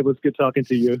great night. It was good talking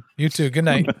to you. You too. Good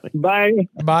night. Bye.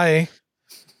 Bye.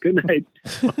 Good night.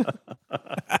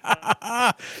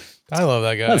 I love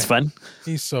that guy. That's fun.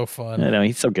 He's so fun. I know,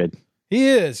 he's so good. He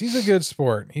is. He's a good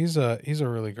sport. He's a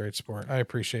really great sport. I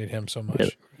appreciate him so much.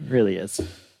 It really is.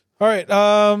 All right.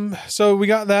 So we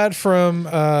got that from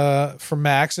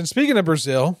Max. And speaking of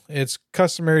Brazil, it's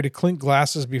customary to clink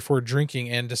glasses before drinking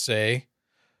and to say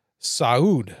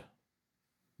saúde,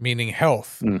 meaning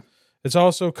health. It's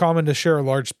also common to share a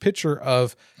large pitcher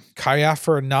of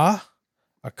caipirinha,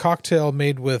 a cocktail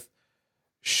made with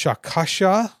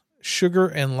shakasha, sugar,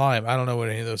 and lime. I don't know what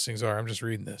any of those things are. I'm just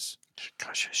reading this.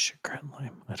 Gosh, sugar and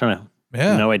lime. I don't know.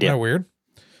 Yeah. No idea. Isn't that weird?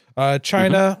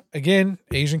 China, again,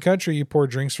 Asian country, you pour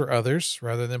drinks for others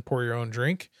rather than pour your own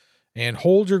drink. And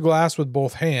hold your glass with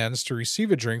both hands to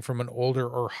receive a drink from an older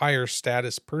or higher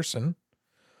status person.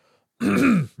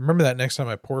 Remember that next time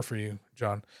I pour for you,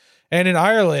 John. And in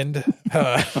Ireland,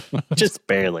 just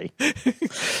barely.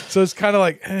 So it's kind of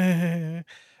like, in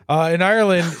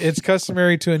Ireland, it's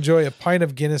customary to enjoy a pint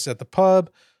of Guinness at the pub,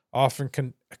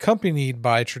 often accompanied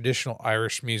by traditional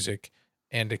Irish music.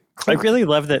 And I really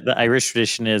love that the Irish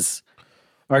tradition is,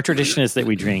 our tradition is that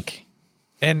we drink.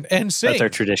 And sing. That's our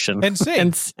tradition. And sing.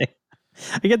 And sing.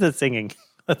 I get the singing.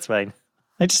 That's fine.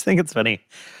 I just think it's funny.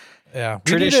 Yeah.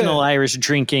 Traditional Irish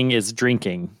drinking is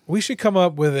drinking. We should come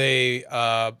up with a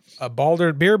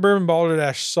beer, bourbon,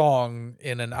 balderdash song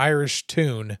in an Irish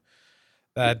tune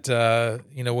that,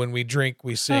 when we drink,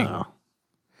 we sing. Oh.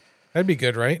 That'd be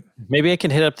good, right? Maybe I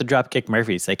can hit up the Dropkick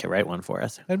Murphys. They could write one for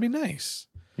us. That'd be nice.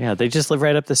 Yeah, they just live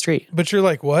right up the street. But you're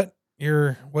like, what?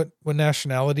 You're what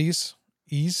nationalities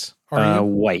are you?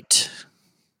 White.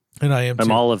 And I am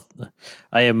too.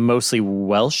 I am mostly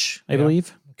Welsh, I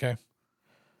believe. Okay.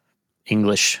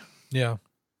 English. Yeah.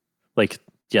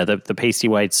 The pasty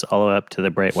whites all the way up to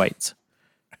the bright whites.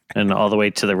 And all the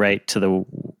way to the right to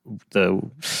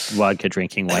the vodka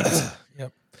drinking whites.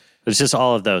 Yep. It's just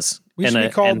all of those. We should be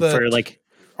called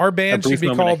our band should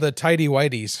be called the Tidy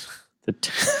Whiteys.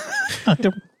 I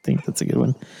don't think that's a good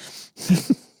one.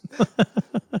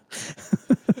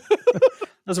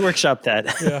 Let's workshop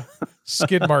that. Yeah.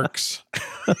 Skid marks.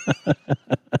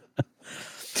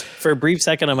 For a brief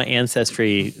second on my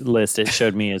ancestry list, it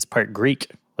showed me as part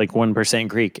Greek, like 1%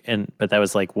 Greek, but that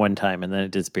was like one time, and then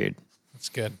it disappeared. That's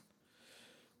good.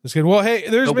 That's good. Well, hey,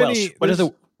 there's many. What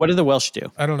do the Welsh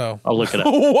do? I don't know. I'll look it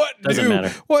up. Doesn't matter.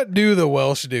 What do the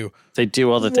Welsh do? They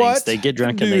do all the things. They get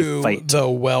drunk and they fight. The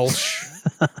Welsh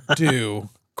do? ?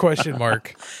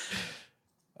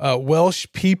 Welsh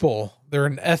people. They're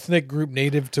an ethnic group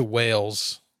native to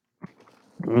Wales.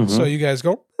 Mm-hmm. So you guys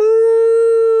go.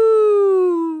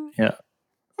 Yeah.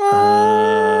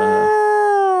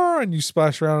 And you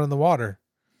splash around in the water.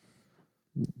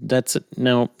 That's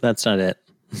not it.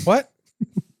 What?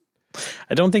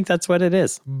 I don't think that's what it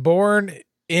is. Born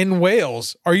in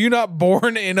Wales. Are you not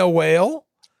born in a whale?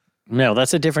 No,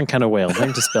 that's a different kind of whale.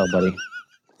 Learn to spell, buddy.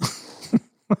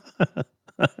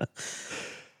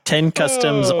 10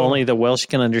 customs only the Welsh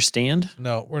can understand.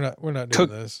 No, we're not doing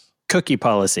this. Cookie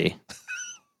policy.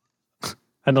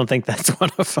 I don't think that's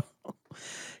one of them.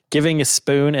 Giving a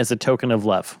spoon as a token of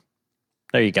love.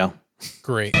 There you go.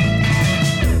 Great.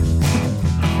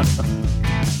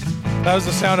 That was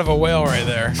the sound of a whale right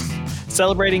there.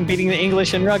 Celebrating beating the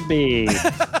English in rugby.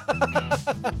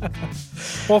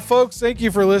 Well, folks, thank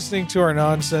you for listening to our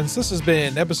nonsense. This has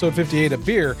been episode 58 of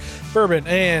Beer, Bourbon,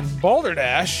 and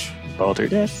Balderdash.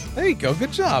 Balderdash. There you go.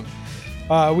 Good job.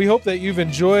 We hope that you've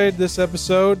enjoyed this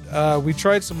episode. We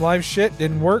tried some live shit.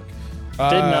 Didn't work. Did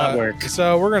not work.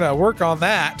 So we're going to work on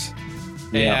that.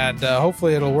 Yeah. And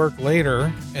hopefully it'll work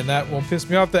later. And that won't piss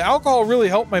me off. The alcohol really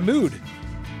helped my mood.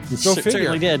 Go figure.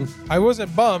 Certainly did. I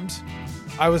wasn't bummed.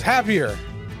 I was happier.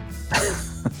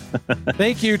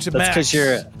 Thank you to Max.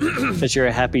 That's because you're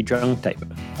a happy drunk type.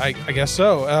 I guess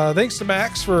so. Thanks to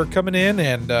Max for coming in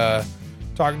and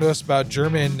talking to us about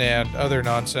German and other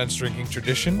nonsense drinking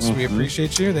traditions. We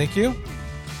appreciate you. Thank you.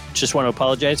 Just want to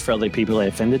apologize for all the people I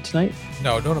offended tonight.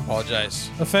 No, don't apologize.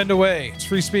 Offend away. It's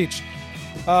free speech.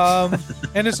 And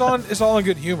it's all in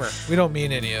good humor. We don't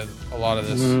mean a lot of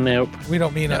this. Nope. We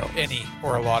don't mean any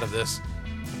or a lot of this.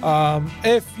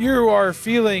 If you are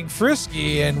feeling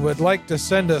frisky and would like to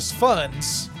send us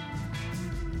funds,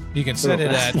 you can send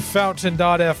it at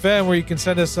fountain.fm, where you can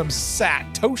send us some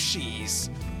satoshis.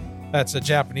 That's a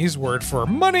Japanese word for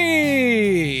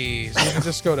money. So you can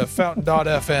just go to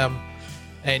fountain.fm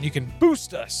and you can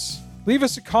boost us. Leave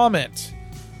us a comment.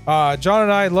 John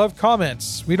and I love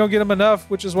comments. We don't get them enough,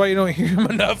 which is why you don't hear them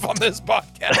enough on this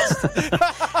podcast.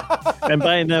 And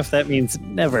by enough, that means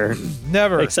never.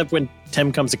 Never. Except when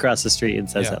Tim comes across the street and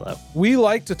says hello. We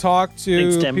like to talk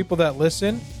to Thanks, Tim. people that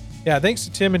listen. Yeah, thanks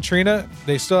to Tim and Trina.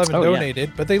 They still haven't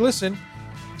donated, but they listen.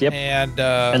 Yep. And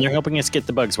they're helping us get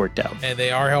the bugs worked out. And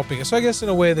they are helping us. So I guess in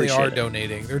a way they Appreciate are it.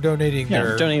 donating. They're donating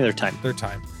their time. Their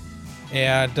time.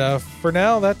 And for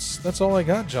now, that's all I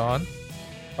got, John.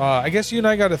 I guess you and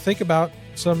I got to think about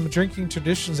some drinking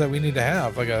traditions that we need to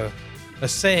have, like a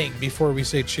saying before we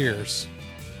say cheers.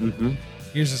 Mm-hmm.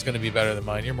 Yours is going to be better than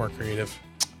mine. You're more creative.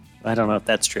 I don't know if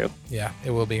that's true. Yeah,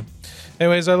 it will be.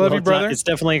 Anyways, I love you, brother. It's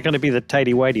definitely going to be the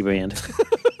Tidy Whitey band.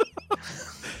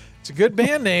 It's a good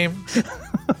band name.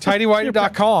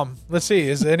 TidyWhitey.com. Let's see.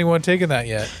 Is anyone taking that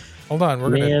yet? Hold on. We're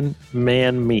going to...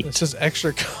 Man, meat. It's just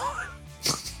extra...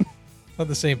 Not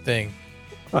the same thing.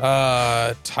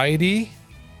 Tidy...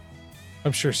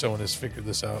 I'm sure someone has figured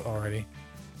this out already.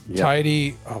 Yep.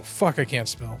 Tidy... Oh, fuck, I can't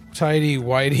spell.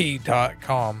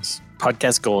 TidyWhitey.com.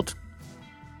 Podcast gold.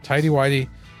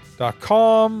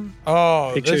 TidyWhitey.com.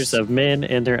 Oh, pictures of men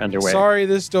in their underwear. Sorry,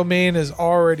 this domain is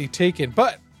already taken,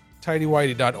 but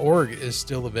TidyWhitey.org is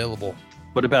still available.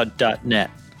 What about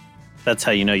 .net? That's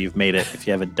how you know you've made it if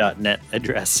you have a .net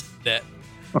address. Net.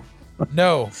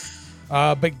 No.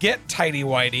 But get Tidy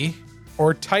Whitey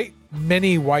or Tight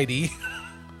Mini Whitey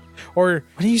or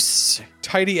what do you say?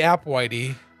 Tidy App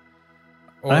Whitey.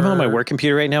 Or... I'm on my work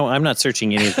computer right now. I'm not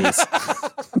searching any of these.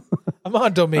 I'm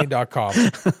on domain.com.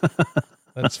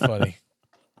 That's funny.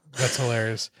 That's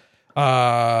hilarious.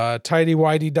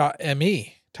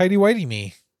 TidyWhitey.me. Tidy Whitey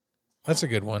me. That's a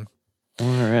good one. All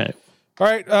right. All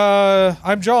right.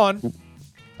 I'm John.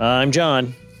 I'm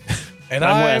John. And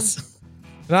I'm Wes.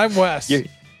 And I'm Wes.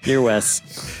 You're Wes.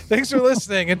 Thanks for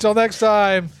listening. Until next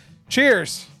time.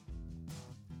 Cheers.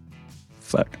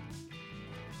 Fuck.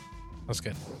 That's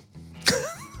good.